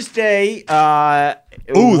 Thursday.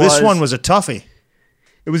 This one was a toughie.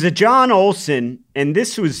 It was a John Olson, and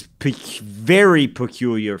this was very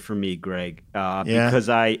peculiar for me, Greg. Because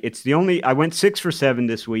I went 6 for 7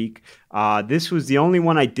 this week. This was the only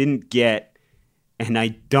one I didn't get, and I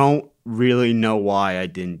don't really know why I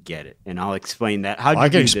didn't get it. And I'll explain that. I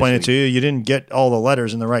can explain it to you. You didn't get all the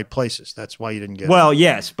letters in the right places. That's why you didn't get it. Well,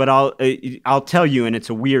 yes, but I'll tell you, and it's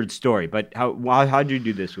a weird story. But how'd you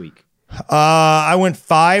do this week? I went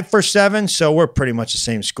 5 for 7, so we're pretty much the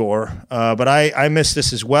same score. But I missed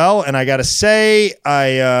this as well, and I got to say,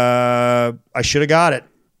 I should have got it.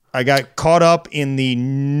 I got caught up in the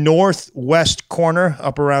northwest corner,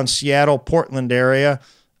 up around Seattle, Portland area.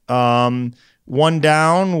 One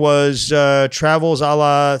down was Travels a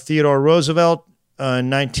la Theodore Roosevelt,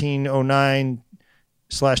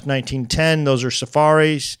 1909/1910. Those are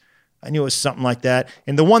safaris. I knew it was something like that.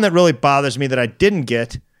 And the one that really bothers me that I didn't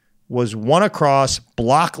get was one across,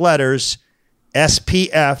 block letters,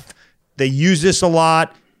 SPF. They use this a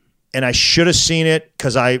lot, and I should have seen it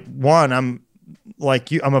because I'm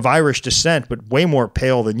like you. I'm of Irish descent, but way more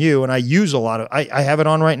pale than you, and I use a lot of. I have it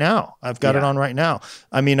on right now. I've got it on right now.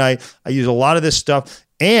 I mean, I use a lot of this stuff,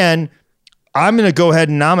 and I'm going to go ahead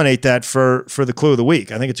and nominate that for the clue of the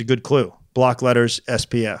week. I think it's a good clue. Block letters,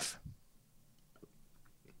 SPF.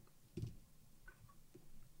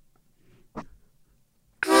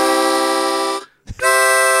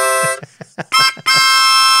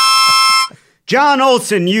 John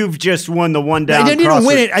Olson, you've just won the one down. I didn't even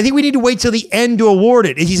win it. I think we need to wait till the end to award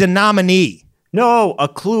it. He's a nominee. No, a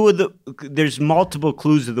clue of the. There's multiple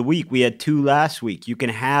clues of the week. We had 2 last week. You can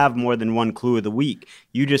have more than one clue of the week.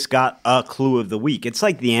 You just got a clue of the week. It's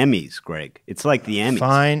like the Emmys, Greg. It's like the Emmys.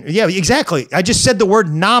 Fine. Yeah, exactly. I just said the word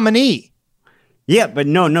nominee. Yeah, but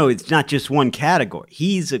no, it's not just one category.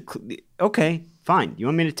 He's a. Okay, fine. You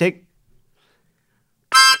want me to take?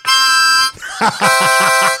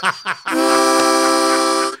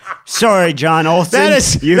 Sorry, John Olson. That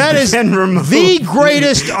is the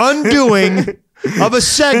greatest undoing of a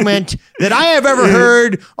segment that I have ever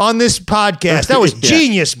heard on this podcast. That was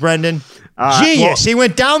genius, Brendan. Genius. He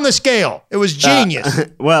went down the scale. It was genius.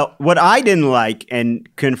 Well, what I didn't like, and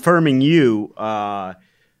confirming you, and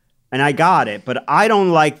I got it, but I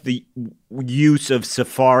don't like the use of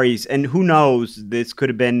safaris, and who knows, this could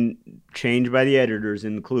have been changed by the editors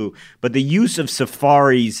in the clue, but the use of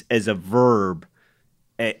safaris as a verb,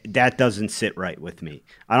 that doesn't sit right with me.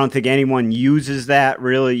 I don't think anyone uses that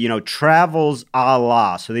really. Travels a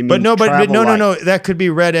la. So they mean no. That could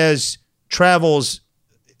be read as travels,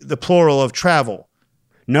 the plural of travel.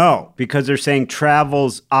 No, because they're saying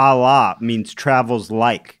travels a la means travels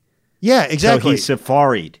like. Yeah, exactly. So he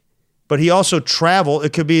safaried. But he also travel.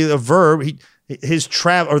 It could be a verb. His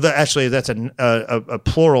travel, actually that's a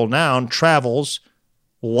plural noun. Travels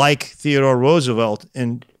like Theodore Roosevelt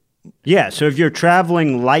and. Yeah, so if you're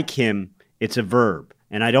traveling like him, it's a verb,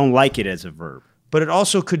 and I don't like it as a verb. But it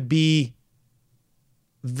also could be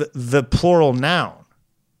the plural noun.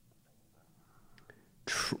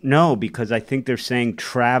 No, because I think they're saying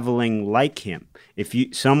traveling like him. If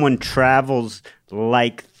someone travels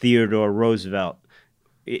like Theodore Roosevelt,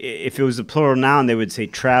 if it was a plural noun, they would say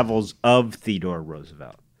travels of Theodore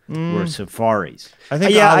Roosevelt. Or safaris. I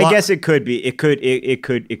think. I guess it could be. It could.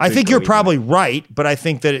 I think you're probably right, but I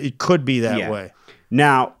think that it could be that way.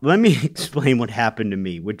 Now, let me explain what happened to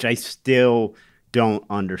me, which I still don't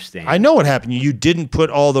understand. I know what happened. You didn't put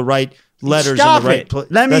all the right letters in the right place.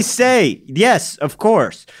 Let me say, yes, of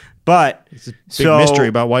course, but it's a big mystery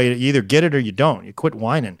about why you either get it or you don't. You quit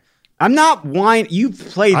whining. I'm not whining. You've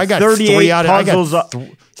played 38 puzzles. I got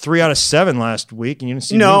 3 out of 7 last week, and you didn't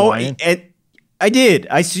see me whining. I did.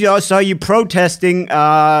 I saw you protesting.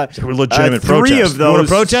 Legitimate 3 protest. of those. You want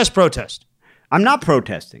to protest? Protest. I'm not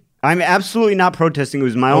protesting. I'm absolutely not protesting. It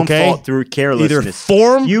was my own fault through carelessness.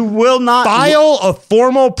 Either you will not file a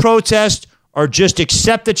formal protest or just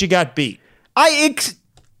accept that you got beat.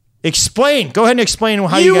 Explain. Go ahead and explain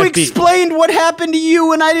how you got beat. You explained what happened to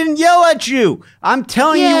you, and I didn't yell at you. I'm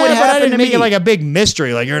telling you what happened to me. I didn't make it like a big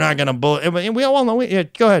mystery. Like you're not going to bullet. We all know.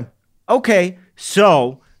 Go ahead. Okay,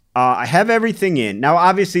 so. I have everything in. Now,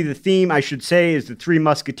 obviously, the theme, I should say, is the Three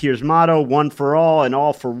Musketeers motto, one for all and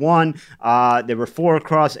all for one. There were 4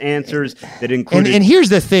 cross answers that included... And here's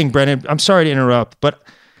the thing, Brendan. I'm sorry to interrupt, but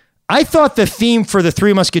I thought the theme for the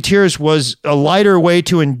Three Musketeers was a lighter way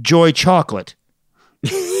to enjoy chocolate.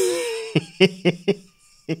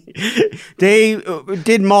 They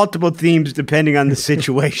did multiple themes depending on the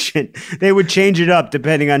situation. They would change it up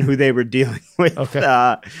depending on who they were dealing with.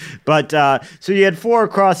 Okay. So you had 4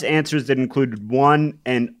 cross answers that included one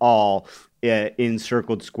and all in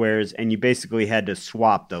circled squares, and you basically had to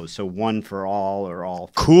swap those. So one for all or all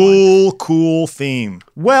for one. Cool theme.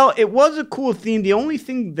 Well, it was a cool theme. The only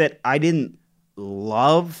thing that I didn't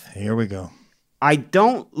love... Here we go. I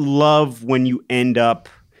don't love when you end up...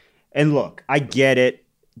 And look, I get it.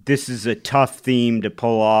 This is a tough theme to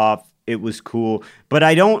pull off. It was cool. But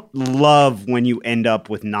I don't love when you end up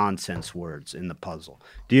with nonsense words in the puzzle.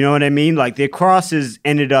 Do you know what I mean? Like the crosses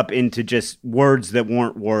ended up into just words that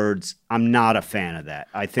weren't words. I'm not a fan of that.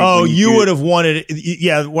 I think. Oh, you would have wanted it.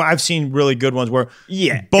 Yeah, well, I've seen really good ones where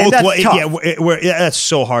both. That's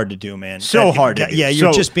so hard to do, man. Hard to do. Yeah,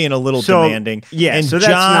 you're just being a little demanding. Yeah, and so that's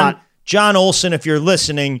not John Olson. If you're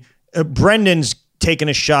listening, Brendan's taking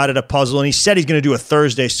a shot at a puzzle, and he said he's going to do a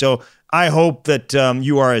Thursday. So I hope that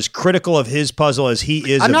you are as critical of his puzzle as he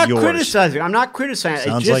is of yours. I'm not criticizing. Sounds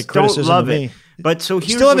I just like criticism don't love to me. it. But so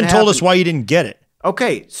here's you still haven't what told happened. us why you didn't get it.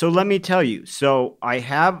 Okay, so let me tell you. So I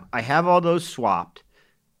have all those swapped.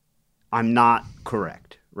 I'm not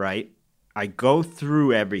correct, right? I go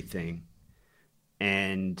through everything,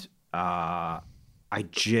 and I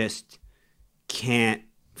just can't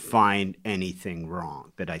find anything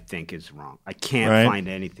wrong that I think is wrong. I can't find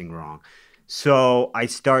anything wrong. So I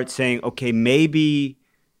start saying, okay, maybe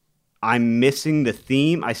I'm missing the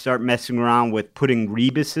theme. I start messing around with putting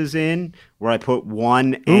rebuses in where I put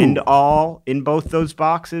one and all in both those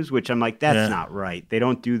boxes, which I'm like, that's not right. They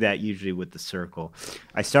don't do that usually with the circle.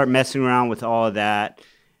 I start messing around with all of that.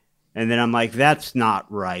 And then I'm like, that's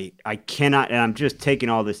not right. I cannot, and I'm just taking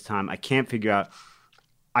all this time. I can't figure out.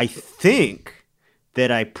 I think that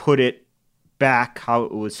I put it back how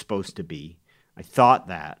it was supposed to be. I thought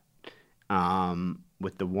that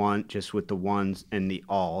with the ones and the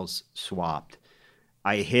alls swapped.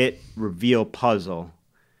 I hit reveal puzzle.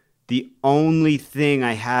 The only thing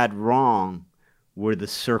I had wrong were the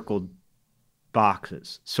circled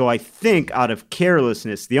boxes. So I think out of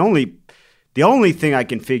carelessness, the only thing I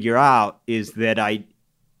can figure out is that I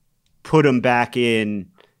put them back in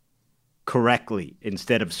correctly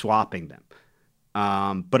instead of swapping them.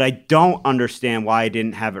 But I don't understand why I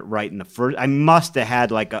didn't have it right in the first. I must have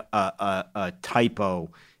had like a typo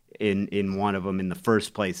in one of them in the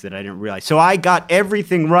first place that I didn't realize. So I got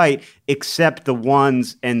everything right except the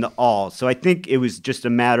ones and the alls. So I think it was just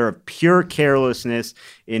a matter of pure carelessness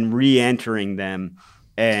in re-entering them.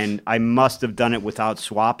 And I must have done it without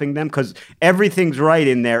swapping them because everything's right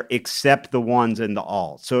in there except the ones and the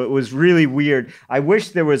alls. So it was really weird. I wish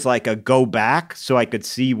there was like a go back so I could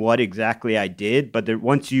see what exactly I did. But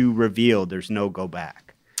once you reveal, there's no go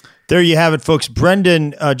back. There you have it, folks.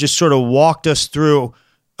 Brendan just sort of walked us through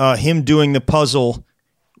him doing the puzzle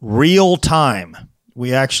real time.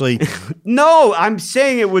 We actually no, I'm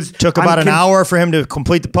saying it was took about an hour for him to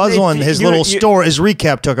complete the puzzle, and his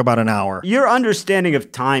recap took about an hour. Your understanding of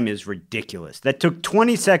time is ridiculous. That took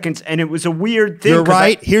 20 seconds, and it was a weird thing. You're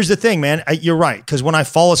right. Here's the thing, man. You're right, because when I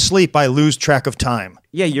fall asleep, I lose track of time.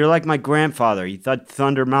 Yeah, you're like my grandfather. He thought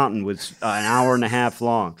Thunder Mountain was an hour and a half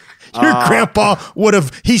long. Your grandpa would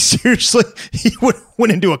have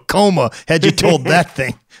went into a coma had you told that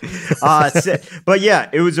thing. But yeah,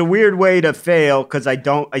 it was a weird way to fail because I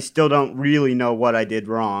still don't really know what I did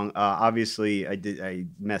wrong. Obviously I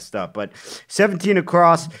messed up, but 17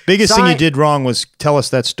 across. Biggest thing you did wrong was tell us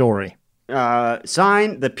that story.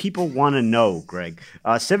 Sign the people want to know, Greg.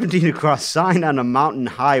 17 across, sign on a mountain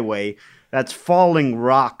highway. That's Falling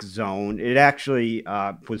Rock Zone. It actually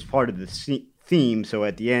was part of the theme. So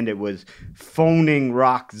at the end it was Phoning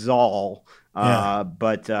Rock Zoll.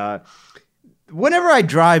 But whenever I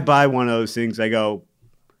drive by one of those things, I go,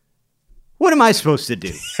 what am I supposed to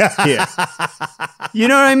do here? You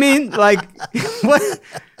know what I mean? Like,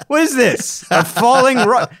 what is this? A falling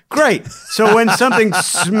rock? Great. So when something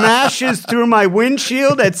smashes through my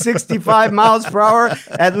windshield at 65 miles per hour,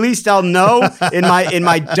 at least I'll know in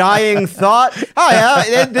my dying thought, oh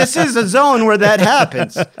yeah, this is a zone where that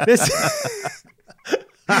happens.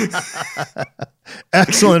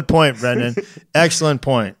 Excellent point, Brendan. Excellent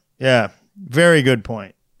point. Yeah. Very good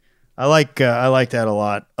point. I like that a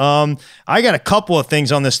lot. I got a couple of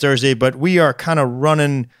things on this Thursday, but we are kind of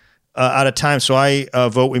running out of time, so I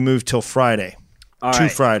vote we move till Friday. All to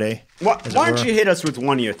right. Friday. Why don't you hit us with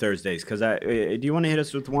one of your Thursdays? Because do you want to hit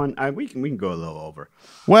us with one? We can go a little over.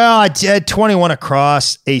 Well, I did 21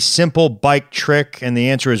 across, a simple bike trick, and the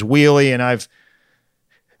answer is wheelie. And I've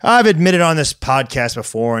admitted on this podcast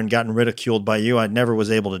before and gotten ridiculed by you. I never was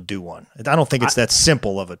able to do one. I don't think it's that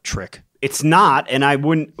simple of a trick. It's not, and I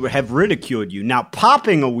wouldn't have ridiculed you. Now,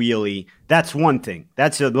 popping a wheelie, that's one thing.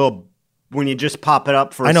 That's a little, when you just pop it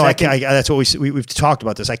up for a second. I know, that's what we've talked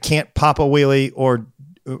about this. I can't pop a wheelie or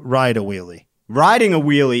ride a wheelie. Riding a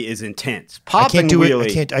wheelie is intense. Popping a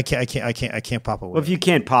wheelie. I can't pop a wheelie. Well, if you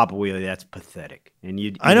can't pop a wheelie, that's pathetic.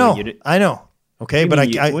 And I know. Okay, but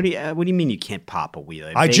what do you mean you can't pop a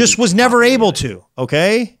wheelie? I just was never able to,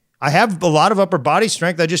 okay? I have a lot of upper body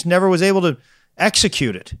strength. I just never was able to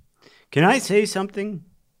execute it. Can I say something?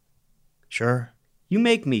 Sure. You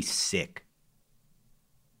make me sick.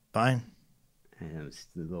 Fine. It was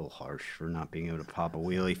a little harsh for not being able to pop a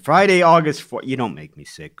wheelie. Friday, August 4th. You don't make me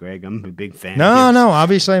sick, Greg. I'm a big fan. No.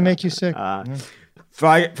 Obviously, I make you sick.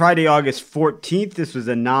 Friday, August 14th. This was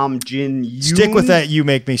a Nam Jin Yoon. Stick with that you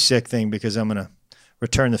make me sick thing because I'm going to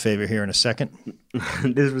return the favor here in a second.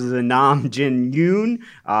 This was a Nam Jin Yoon.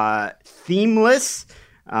 Themeless.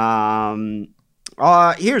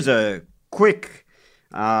 Here's a quick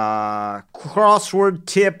crossword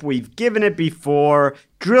tip. We've given it before.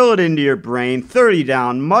 Drill it into your brain. 30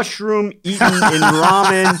 down. Mushroom eaten in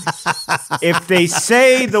ramen. If they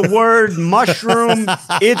say the word mushroom,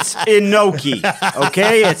 it's enoki.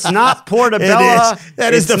 Okay? It's not portobello.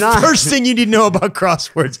 That is the first thing you need to know about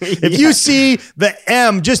crosswords. If you see the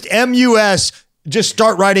M, just M-U-S, just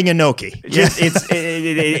start writing enoki.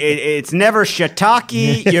 It's never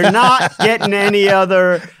shiitake. You're not getting any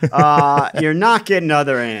other. You're not getting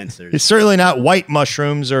other answers. It's certainly not white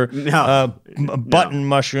mushrooms or button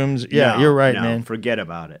mushrooms. Yeah, you're right, man. Forget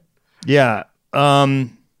about it. Yeah.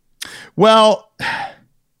 Well,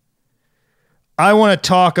 I want to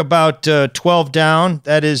talk about 12 down.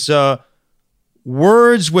 That is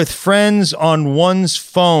words with friends on one's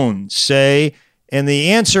phone say? And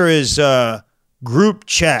the answer is group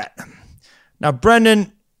chat. Now,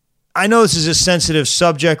 Brendan, I know this is a sensitive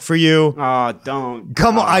subject for you. Oh, don't.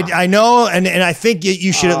 Come on. I know, and I think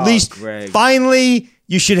you should at least Greg. finally,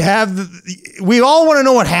 you should have, we all want to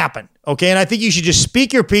know what happened, okay? And I think you should just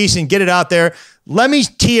speak your piece and get it out there. Let me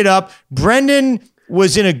tee it up. Brendan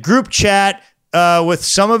was in a group chat with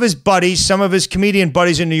some of his buddies, some of his comedian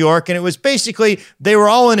buddies in New York, and it was basically they were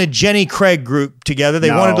all in a Jenny Craig group together. They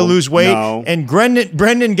wanted to lose weight, and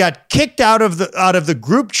Brendan got kicked out of the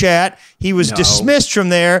group chat. He was dismissed from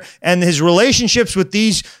there, and his relationships with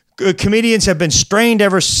these comedians have been strained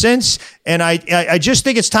ever since. And I just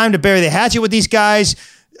think it's time to bury the hatchet with these guys,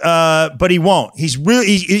 but he won't. He's really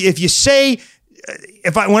if you say.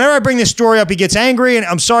 Whenever I bring this story up, he gets angry, and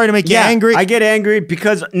I'm sorry to make you angry. I get angry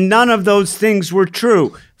because none of those things were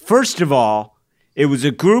true. First of all, it was a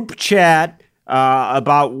group chat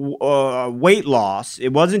about weight loss.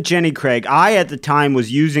 It wasn't Jenny Craig. I, at the time,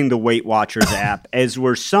 was using the Weight Watchers app, as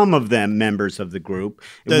were some of them members of the group.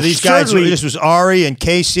 These guys, this was Ari and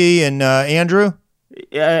Casey and Andrew?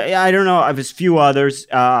 I don't know. There's a few others.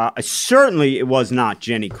 Certainly, it was not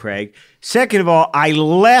Jenny Craig. Second of all, I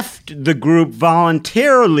left the group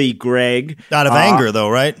voluntarily, Greg. Out of anger,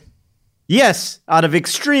 though, right? Yes, out of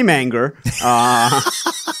extreme anger.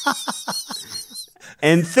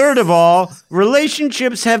 And third of all,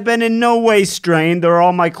 relationships have been in no way strained. They're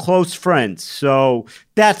all my close friends. So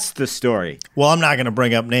that's the story. Well, I'm not going to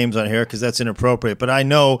bring up names on here because that's inappropriate. But I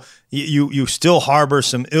know you still harbor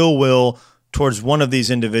some ill will towards one of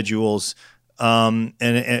these individuals. And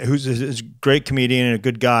who's a great comedian and a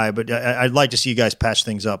good guy, but I'd like to see you guys patch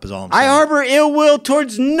things up is all I'm saying. I harbor ill will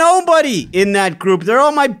towards nobody in that group. They're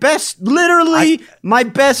all my best, my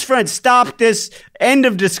best friends. Stop this. End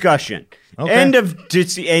of discussion. Okay. And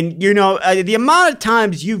the amount of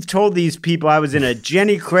times you've told these people I was in a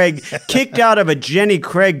Jenny Craig, kicked out of a Jenny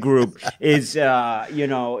Craig group is,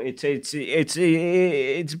 it's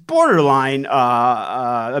borderline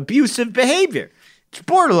abusive behavior. It's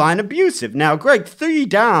borderline abusive. Now, Greg, 3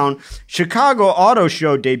 Down, Chicago Auto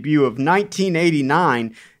Show debut of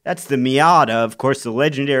 1989. That's the Miata, of course, the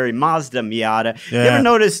legendary Mazda Miata. Yeah. You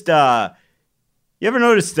ever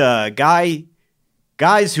noticed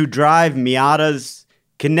guys who drive Miatas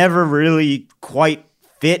can never really quite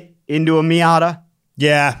fit into a Miata?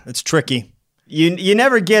 Yeah, it's tricky. You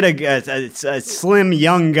never get a slim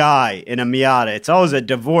young guy in a Miata. It's always a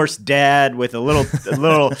divorced dad with a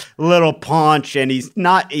little paunch, and he's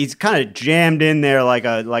kind of jammed in there like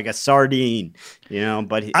a sardine,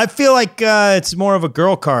 But I feel like it's more of a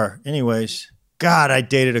girl car, anyways. God, I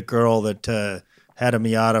dated a girl that had a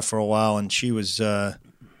Miata for a while, and she was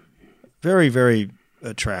very, very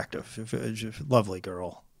attractive, lovely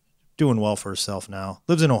girl, doing well for herself now.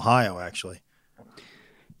 Lives in Ohio, actually.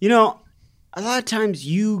 A lot of times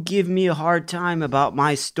you give me a hard time about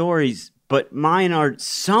my stories, but mine are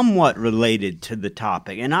somewhat related to the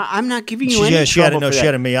topic, and I'm not giving you any trouble for that. She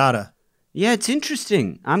had a Miata. Yeah, it's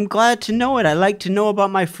interesting. I'm glad to know it. I like to know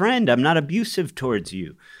about my friend. I'm not abusive towards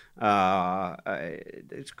you.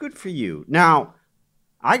 It's good for you. Now,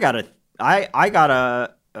 I got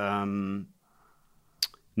a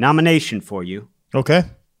nomination for you. Okay.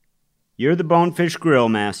 You're the Bonefish Grill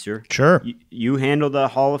master. Sure. You handle the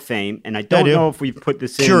Hall of Fame, and I don't know if we've put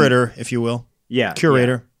this in. Curator, if you will. Yeah.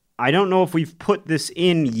 Curator. Yeah. I don't know if we've put this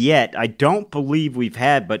in yet. I don't believe we've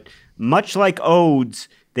had, but much like Odes,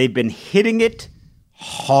 they've been hitting it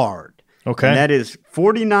hard. Okay. And that is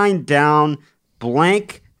 49 down,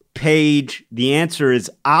 blank page. The answer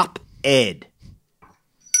is op-ed.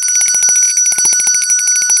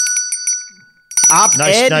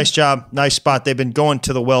 Nice job. Nice spot. They've been going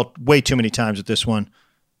to the well way too many times with this one.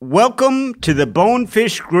 Welcome to the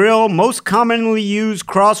Bonefish Grill, most commonly used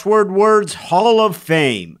crossword words Hall of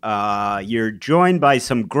Fame. You're joined by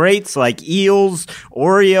some greats like Eels,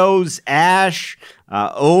 Oreos, Ash,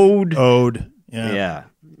 Ode. Yeah.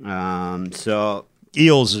 So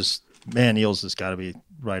Eels has got to be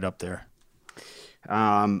right up there.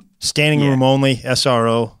 Standing room only,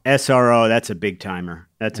 SRO. SRO, that's a big timer.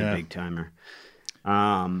 A big timer.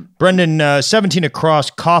 Brendan, 17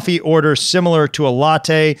 across, coffee order similar to a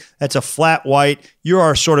latte. That's a flat white. You're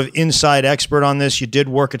our sort of inside expert on this. You did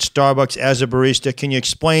work at Starbucks as a barista. Can you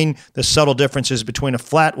explain the subtle differences between a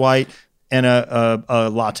flat white and a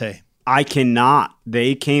latte? I cannot.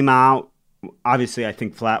 They came out. Obviously, I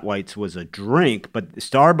think flat whites was a drink, but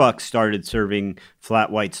Starbucks started serving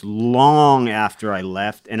flat whites long after I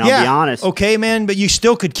left. And I'll be honest. Okay, man, but you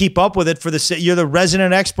still could keep up with it you're the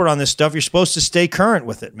resident expert on this stuff. You're supposed to stay current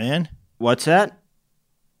with it, man. What's that?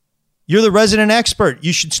 You're the resident expert.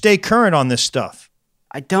 You should stay current on this stuff.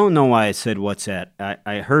 I don't know why I said what's that.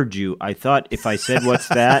 I heard you. I thought if I said what's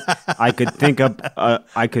that, I could think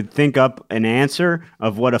up an answer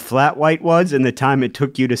of what a flat white was in the time it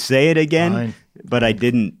took you to say it again. Fine. But I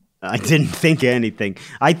didn't think of anything.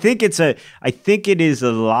 I think it is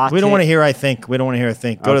a latte. We don't want to hear I think. We don't want to hear I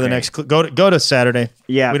think. Go to the next go to Saturday.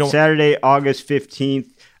 Yeah, Saturday, August 15th.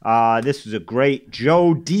 This was a great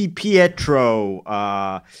Joe DiPietro.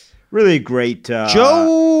 Really great.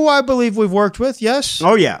 Joe, I believe we've worked with, yes?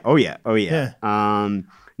 Oh, yeah.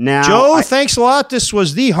 Now, Joe, thanks a lot. This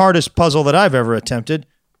was the hardest puzzle that I've ever attempted.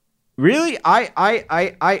 Really?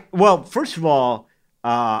 Well, first of all,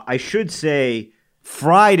 I should say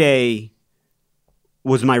Friday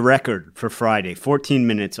was my record for Friday. 14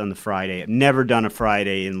 minutes on the Friday. I've never done a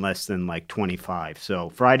Friday in less than like 25. So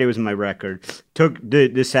Friday was my record.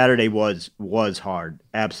 The Saturday was hard.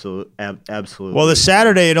 Absolutely. Well, the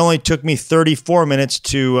Saturday, it only took me 34 minutes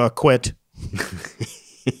to quit.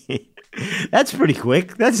 That's pretty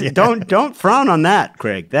quick. Don't frown on that,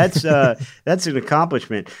 Craig. That's an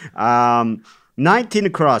accomplishment. 19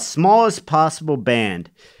 across, smallest possible band.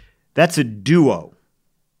 That's a duo.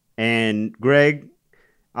 And Greg,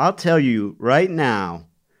 I'll tell you right now,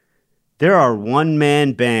 there are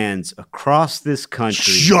one-man bands across this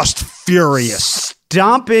country just furious,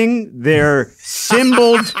 stomping their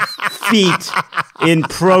cymbaled feet in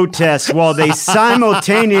protest while they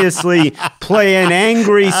simultaneously play an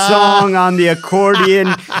angry song on the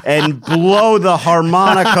accordion and blow the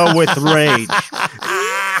harmonica with rage.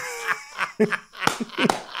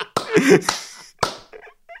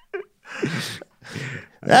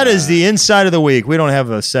 That is the inside of the week. We don't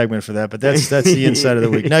have a segment for that, but that's the inside of the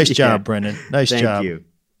week. Nice job, Brendan. Nice job. Thank you.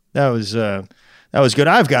 That was good.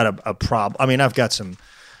 I've got a problem. I mean, I've got some.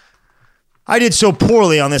 I did so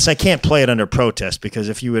poorly on this. I can't play it under protest because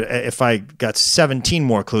if I got 17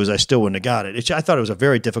 more clues, I still wouldn't have got it. I thought it was a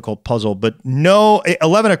very difficult puzzle, but no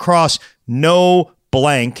 11 across, no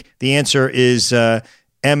blank. The answer is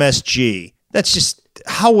MSG. That's just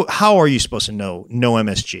how are you supposed to know no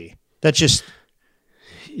MSG? That's just.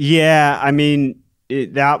 Yeah, I mean,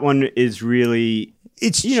 that one is really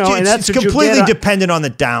it's completely dependent on the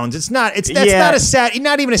downs. It's not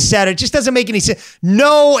not even a sad. It just doesn't make any sense.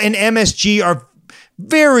 No and MSG are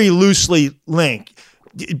very loosely linked.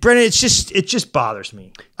 Brennan, it just bothers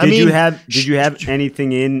me. Did you have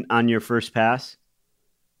anything in on your first pass?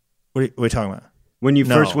 What are you talking about? When you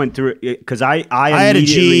first went through it, because I had a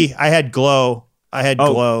G, I had glow.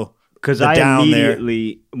 Because I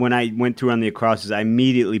immediately, when I went through on the acrosses, I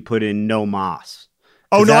immediately put in no Moss.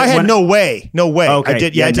 Oh, no, I had no way. No way. Okay.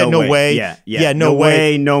 I did no way. Yeah, no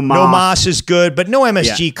way. No Moss. No Moss is good, but no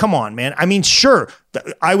MSG. Yeah. Come on, man. I mean, sure.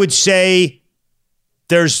 I would say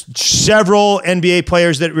there's several NBA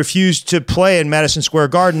players that refuse to play in Madison Square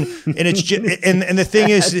Garden, and it's just, and the thing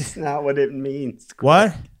is, that's not what it means.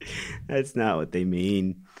 What? That's not what they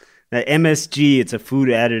mean. The MSG, it's a food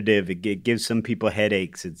additive. It gives some people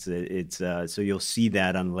headaches. It's so you'll see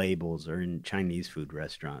that on labels or in Chinese food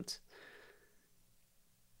restaurants.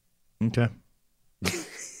 Okay.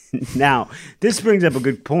 Now, this brings up a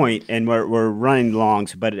good point, and we're running long.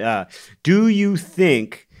 But do you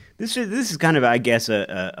think this is kind of, I guess,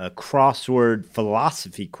 a crossword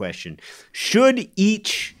philosophy question? Should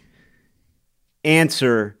each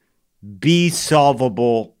answer be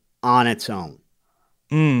solvable on its own?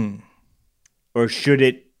 Or should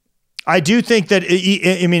it? I do think that,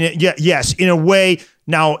 yes, in a way.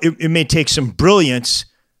 Now, it may take some brilliance.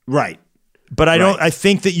 Right. But I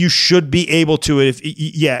think that you should be able to.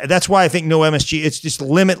 That's why I think no MSG. It's just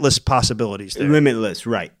limitless possibilities there. Limitless,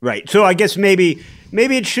 right. So I guess maybe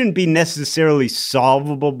it shouldn't be necessarily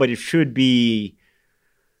solvable, but there should be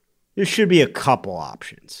a couple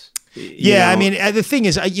options. Yeah, I mean, the thing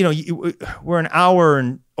is, we're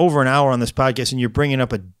over an hour on this podcast, and you're bringing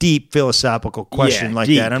up a deep philosophical question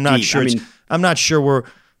that. I'm not sure. I'm not sure we're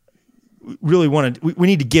really want to. We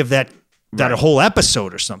need to give that a whole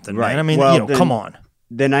episode or something, right? Man. I mean, come on.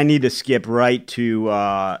 Then I need to skip right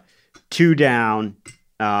to 2 down.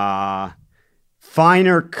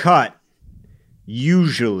 Finer cut,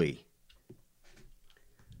 usually.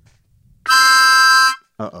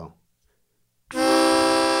 Uh-oh.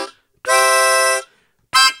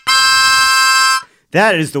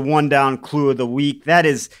 That is the 1 down clue of the week.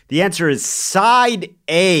 The answer is side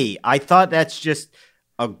A. I thought that's just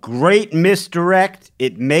a great misdirect.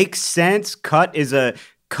 It makes sense. Cut is a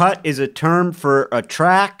term for a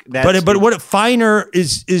track. But what finer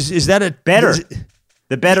is that a better?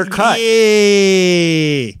 The better cut.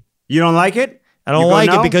 Yeah. You don't like it? I don't You like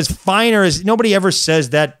go it no? because finer is nobody ever says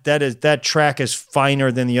that track is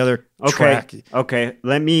finer than the other track. Okay.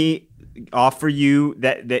 Let me offer you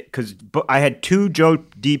that because I had 2 Joe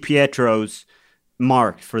DiPietros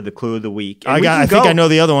marked for the clue of the week. And I think I know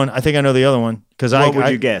the other one. I think I know the other one because What would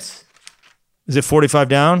you guess? Is it 45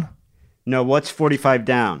 down? No, what's 45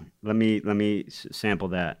 down? Let me sample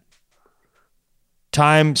that.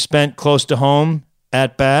 Time spent close to home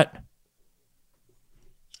at bat.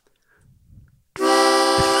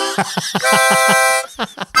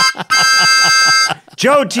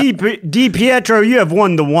 Joe DiPietro, you have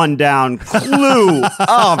won the 1 down clue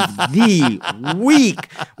of the week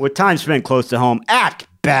with time spent close to home at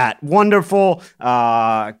bat. Wonderful.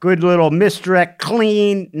 Good little misdirect.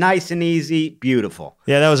 Clean, nice and easy. Beautiful.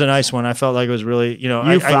 Yeah, that was a nice one. I felt like it was really,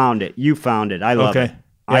 You found it. You found it. I love Okay. it.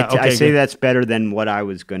 Yeah, I say good. that's better than what I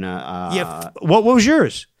was going to. Yeah. What was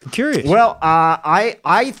yours? I'm curious. Well,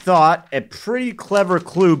 I thought a pretty clever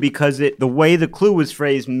clue because the way the clue was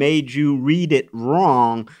phrased made you read it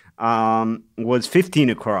wrong. Was 15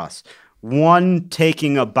 across, 1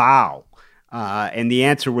 taking a bow, and the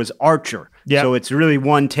answer was archer. Yeah. So it's really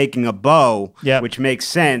 1 taking a bow, Yeah. which makes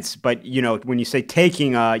sense. But when you say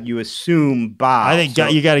taking you assume bow. I think So-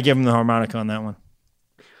 you got to give him the harmonica on that one.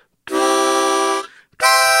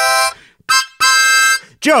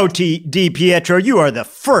 Joe DiPietro, you are the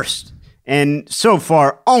first and so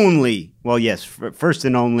far only, well, yes, first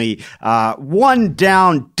and only 1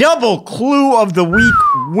 down double clue of the week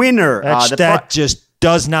winner. That just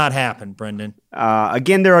does not happen, Brendan.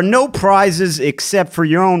 Again, there are no prizes except for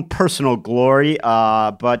your own personal glory,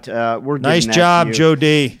 but we're giving Nice that job, to you. Joe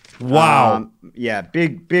D. Wow. Yeah,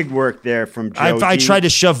 big work there from Joe I D. tried to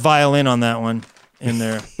shove violin on that one in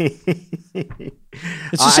there.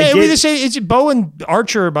 It's the I same. did- The same. It's Bo and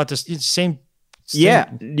Archer about this. It's the same.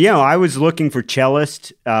 Yeah, I was looking for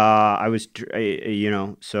cellist. I was,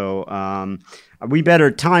 so we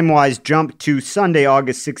better time-wise jump to Sunday,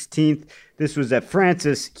 August 16th. This was at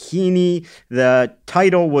Francis Heaney. The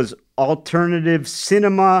title was Alternative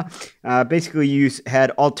Cinema. Basically, you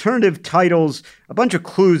had alternative titles, a bunch of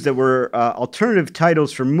clues that were alternative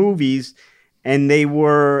titles for movies, and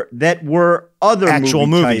that were other Actual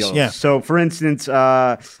movies, titles. yeah. So, for instance,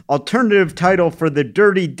 alternative title for The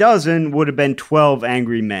Dirty Dozen would have been 12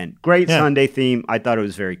 Angry Men. Great Yeah. Sunday theme. I thought it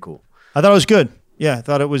was very cool. I thought it was good. Yeah, I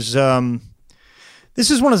thought it was. This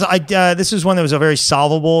is one of the, this is one that was a very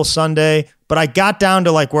solvable Sunday, but I got down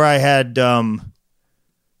to like where I had, I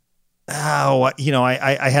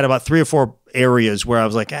had about 3 or 4 areas where I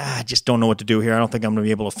was like, I just don't know what to do here. I don't think I'm going to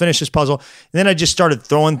be able to finish this puzzle. And then I just started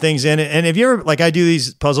throwing things in. And if you ever, like, I do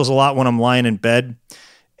these puzzles a lot when I'm lying in bed,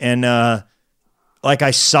 and like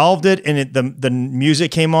I solved it, and the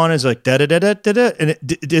music came on. It's like da da da da da da. And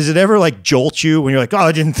does it ever like jolt you when you're like, oh,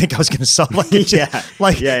 I didn't think I was going to solve like it? Yeah.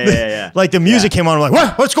 Yeah. Like the music came on. I'm like,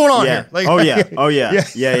 what? What's going on Yeah. here? Like, Oh yeah.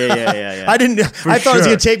 Yeah. I didn't. I thought it was sure.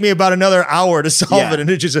 going to take me about another hour to solve Yeah. it,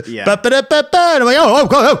 and it just Yeah. ba-ba-da-ba-ba. And I'm like, oh,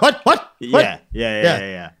 what? Yeah.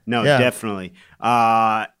 No, Yeah. definitely.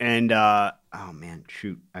 Oh man,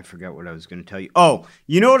 shoot, I forgot what I was going to tell you. Oh,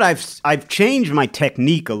 you know what? I've changed my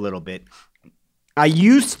technique a little bit. I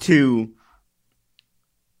used to,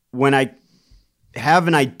 when I have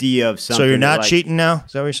an idea of something. So you're not like, cheating now?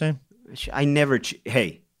 Is that what you're saying? I never.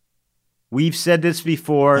 Hey, we've said this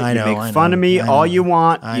before. I know, You I make fun know, of me I all know. you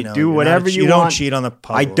want. I You know. do You're not whatever a- you you want. don't cheat on the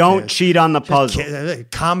puzzle. I don't okay? cheat on the puzzle.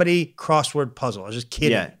 Comedy crossword puzzle. I was just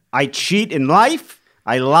kidding. Yeah, I cheat in life.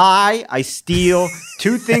 I lie. I steal.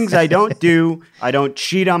 2 things I don't do. I don't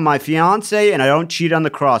cheat on my fiance, and I don't cheat on the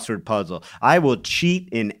crossword puzzle. I will cheat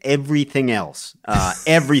in everything else.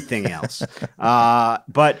 Everything else.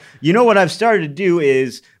 But you know what I've started to do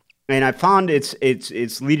is, and I found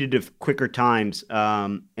it's leading to quicker times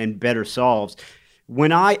and better solves.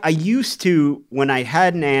 When I used to, when I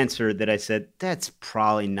had an answer that I said that's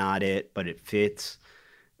probably not it, but it fits.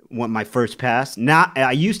 When my first pass,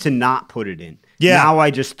 I used to not put it in. Yeah. Now I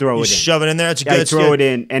just throw You it in. shove it in there. It's I good. throw it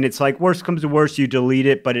in, and it's like worst comes to worst, you delete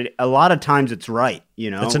it. But a lot of times it's right.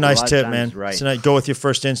 That's a nice lot of tip, times man. it's Right. It's a nice, go with your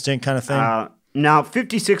first instinct kind of thing. Now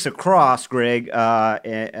 56 across, Greg.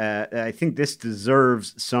 I think this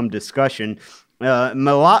deserves some discussion.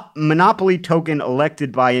 Monopoly token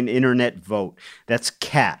elected by an internet vote. That's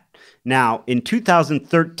cat. Now in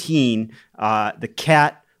 2013, the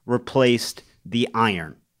cat replaced the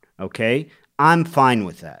iron. Okay, I'm fine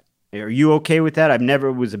with that. Are you okay with that? I've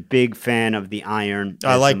never was a big fan of the iron.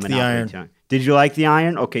 I as a liked the Monopoly iron. token. Did you like the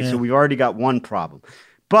iron? Okay, so we've already got one problem.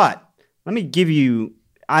 But let me give you.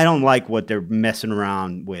 I don't like what they're messing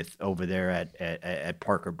around with over there at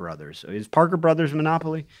Parker Brothers. Is Parker Brothers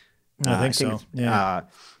Monopoly? I think so. it's- Yeah.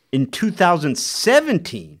 in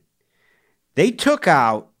 2017, they took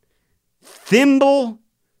out thimble,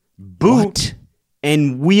 boot,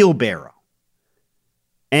 and wheelbarrow.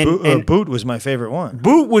 And boot was my favorite one.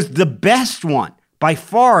 boot was the best one by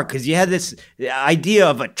far, because you had this idea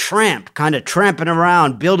of a tramp kind of tramping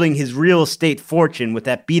around, building his real estate fortune with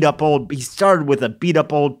that beat up old. He started with a beat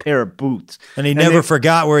up old pair of boots, And he never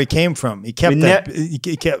forgot where he came from. He kept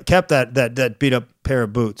that beat up pair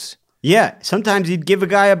of boots. Yeah, sometimes he'd give a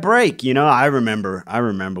guy a break. You know, I remember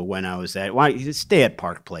when I was at. Why you stay at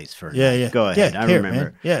Park Place for? Go ahead. I remember.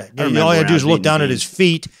 Man. Yeah, I remember all you had when to do I is was look eating down at beans. his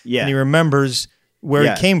feet, Yeah. and he remembers where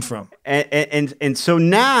he came from. And so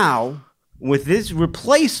now with this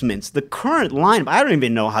replacements, the current lineup, I don't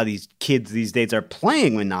even know how these kids these days are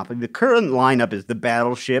playing Monopoly. The current lineup is the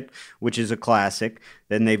Battleship, which is a classic.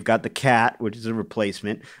 Then they've got the Cat, which is a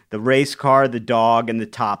replacement. The Race Car, the Dog, and the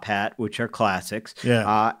Top Hat, which are classics.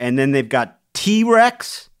 Yeah. And then they've got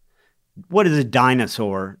T-Rex. What does a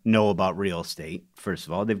dinosaur know about real estate? First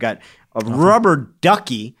of all, they've got a rubber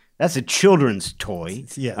ducky. That's a children's toy.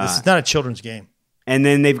 Yeah, this is not a children's game. And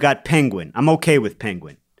then they've got Penguin. I'm okay with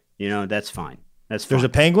Penguin. You know, that's fine. That's fine. There's a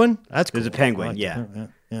penguin. That's cool. There's a penguin. I like Yeah.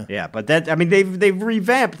 that. Yeah, but they've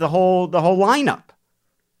revamped the whole lineup.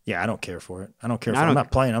 Yeah, I don't care for it. I don't care. I I'm don't-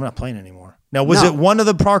 not playing. I'm not playing anymore. Now, was No. it one of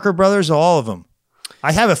the Parker brothers or all of them?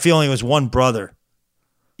 I have a feeling it was one brother.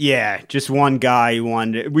 Yeah, just one guy who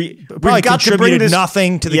wanted. We Probably got to bring contributed this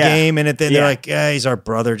nothing to the Yeah. game, and then Yeah. they're like, "Yeah, he's our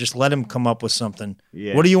brother. Just let him come up with something."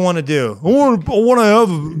 Yeah. What do you want to do? I want to have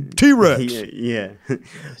a T-Rex. Yeah.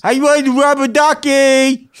 I want to rubber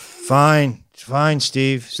ducky. Fine,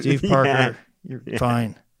 Steve. Steve Parker, you're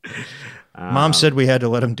fine. Mom said we had to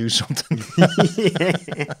let him do something.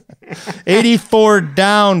 84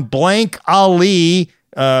 down, blank Ali,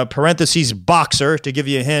 parentheses boxer, to give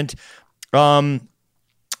you a hint.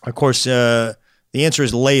 Of course, the answer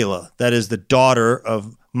is Layla. That is the daughter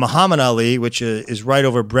of Muhammad Ali, which is right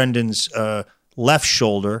over Brendan's left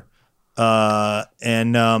shoulder.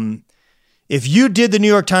 And if you did the New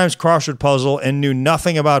York Times crossword puzzle and knew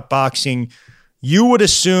nothing about boxing, you would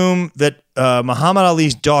assume that Muhammad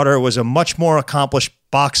Ali's daughter was a much more accomplished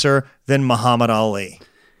boxer than Muhammad Ali.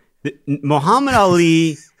 Muhammad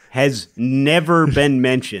Ali has never been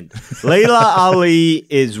mentioned. Layla Ali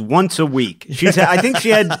is once a week. I think she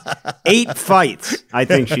had 8 fights. I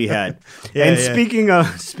think she had. Yeah. Speaking of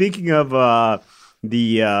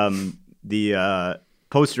the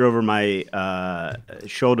poster over my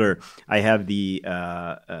shoulder, I have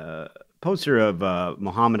the poster of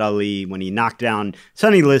Muhammad Ali when he knocked down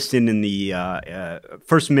Sonny Liston in the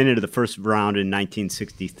first minute of the first round in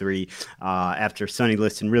 1963, after Sonny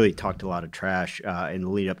Liston really talked a lot of trash in the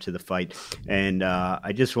lead up to the fight. And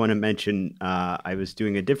I just want to mention I was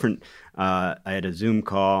doing a different I had a Zoom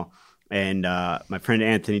call, and my friend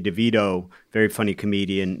Anthony DeVito, very funny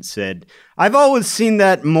comedian, said, "I've always seen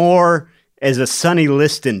that more as a Sonny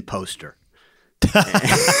Liston poster."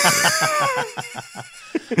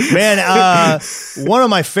 Man, one of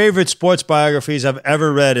my favorite sports biographies I've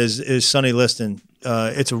ever read is Sonny Liston.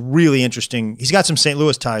 It's a really interesting. He's got some St.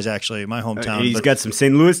 Louis ties, actually, my hometown. He's but got some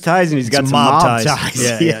St. Louis ties, and he's got some mob ties.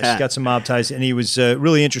 Yeah, he's got some mob ties, and he was a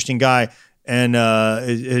really interesting guy. And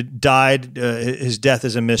it died. His death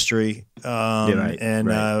is a mystery.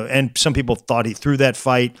 And some people thought he threw that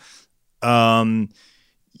fight.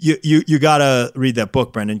 You gotta read that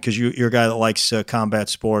book, Brendan, because you're a guy that likes combat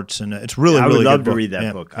sports, and it's really, I really would good love to book. read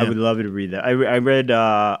that book. I would love to read that. I read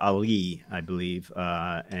Ali, I believe,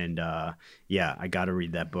 and I got to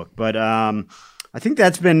read that book. But I think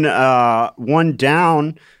that's been one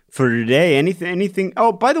down for today. Anything?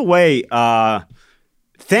 Oh, by the way,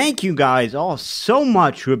 thank you guys all so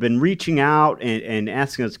much who have been reaching out and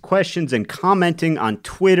asking us questions and commenting on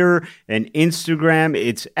Twitter and Instagram.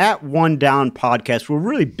 It's at One Down Podcast. We're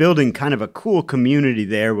really building kind of a cool community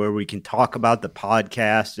there where we can talk about the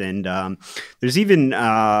podcast. And there's even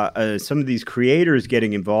some of these creators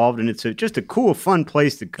getting involved, and it's just a cool, fun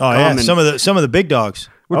place to come. Oh yeah, and, some of the big dogs.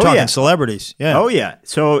 We're talking celebrities. Yeah. Oh yeah.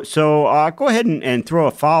 So go ahead and throw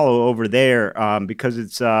a follow over there because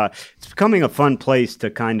it's becoming a fun place to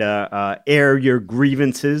kind of air your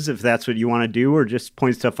grievances if that's what you want to do, or just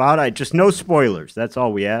point stuff out. Just no spoilers. That's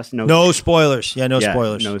all we ask. No spoilers. Yeah, no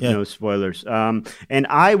spoilers. No spoilers. And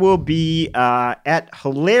I will be at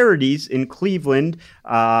Hilarities in Cleveland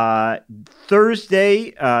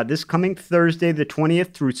Thursday, this coming Thursday, the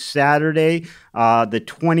 20th through Saturday, the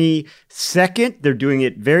 22nd. They're doing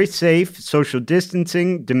it very safe, social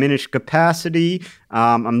distancing, diminished capacity.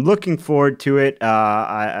 I'm looking forward to it.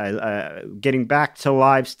 Getting back to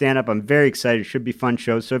live stand-up. I'm very excited. It should be a fun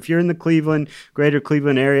show. So if you're in the greater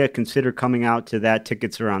Cleveland area, consider coming out to that.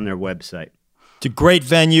 Tickets are on their website. It's a great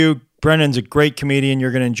venue. Brendan's a great comedian.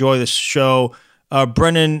 You're going to enjoy this show.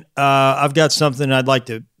 Brendan, I've got something I'd like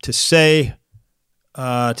to say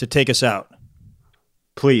to take us out.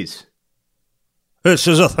 Please. This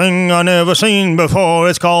is a thing I never seen before.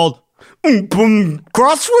 It's called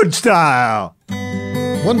Crossword Style.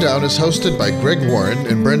 One Down is hosted by Greg Warren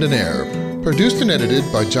and Brendan Eyre. Produced and edited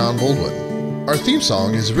by John Baldwin. Our theme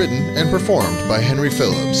song is written and performed by Henry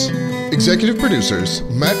Phillips. Executive producers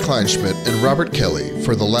Matt Kleinschmidt and Robert Kelly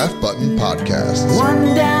for the Laugh Button Podcast.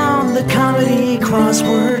 One Down, the comedy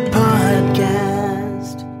crossword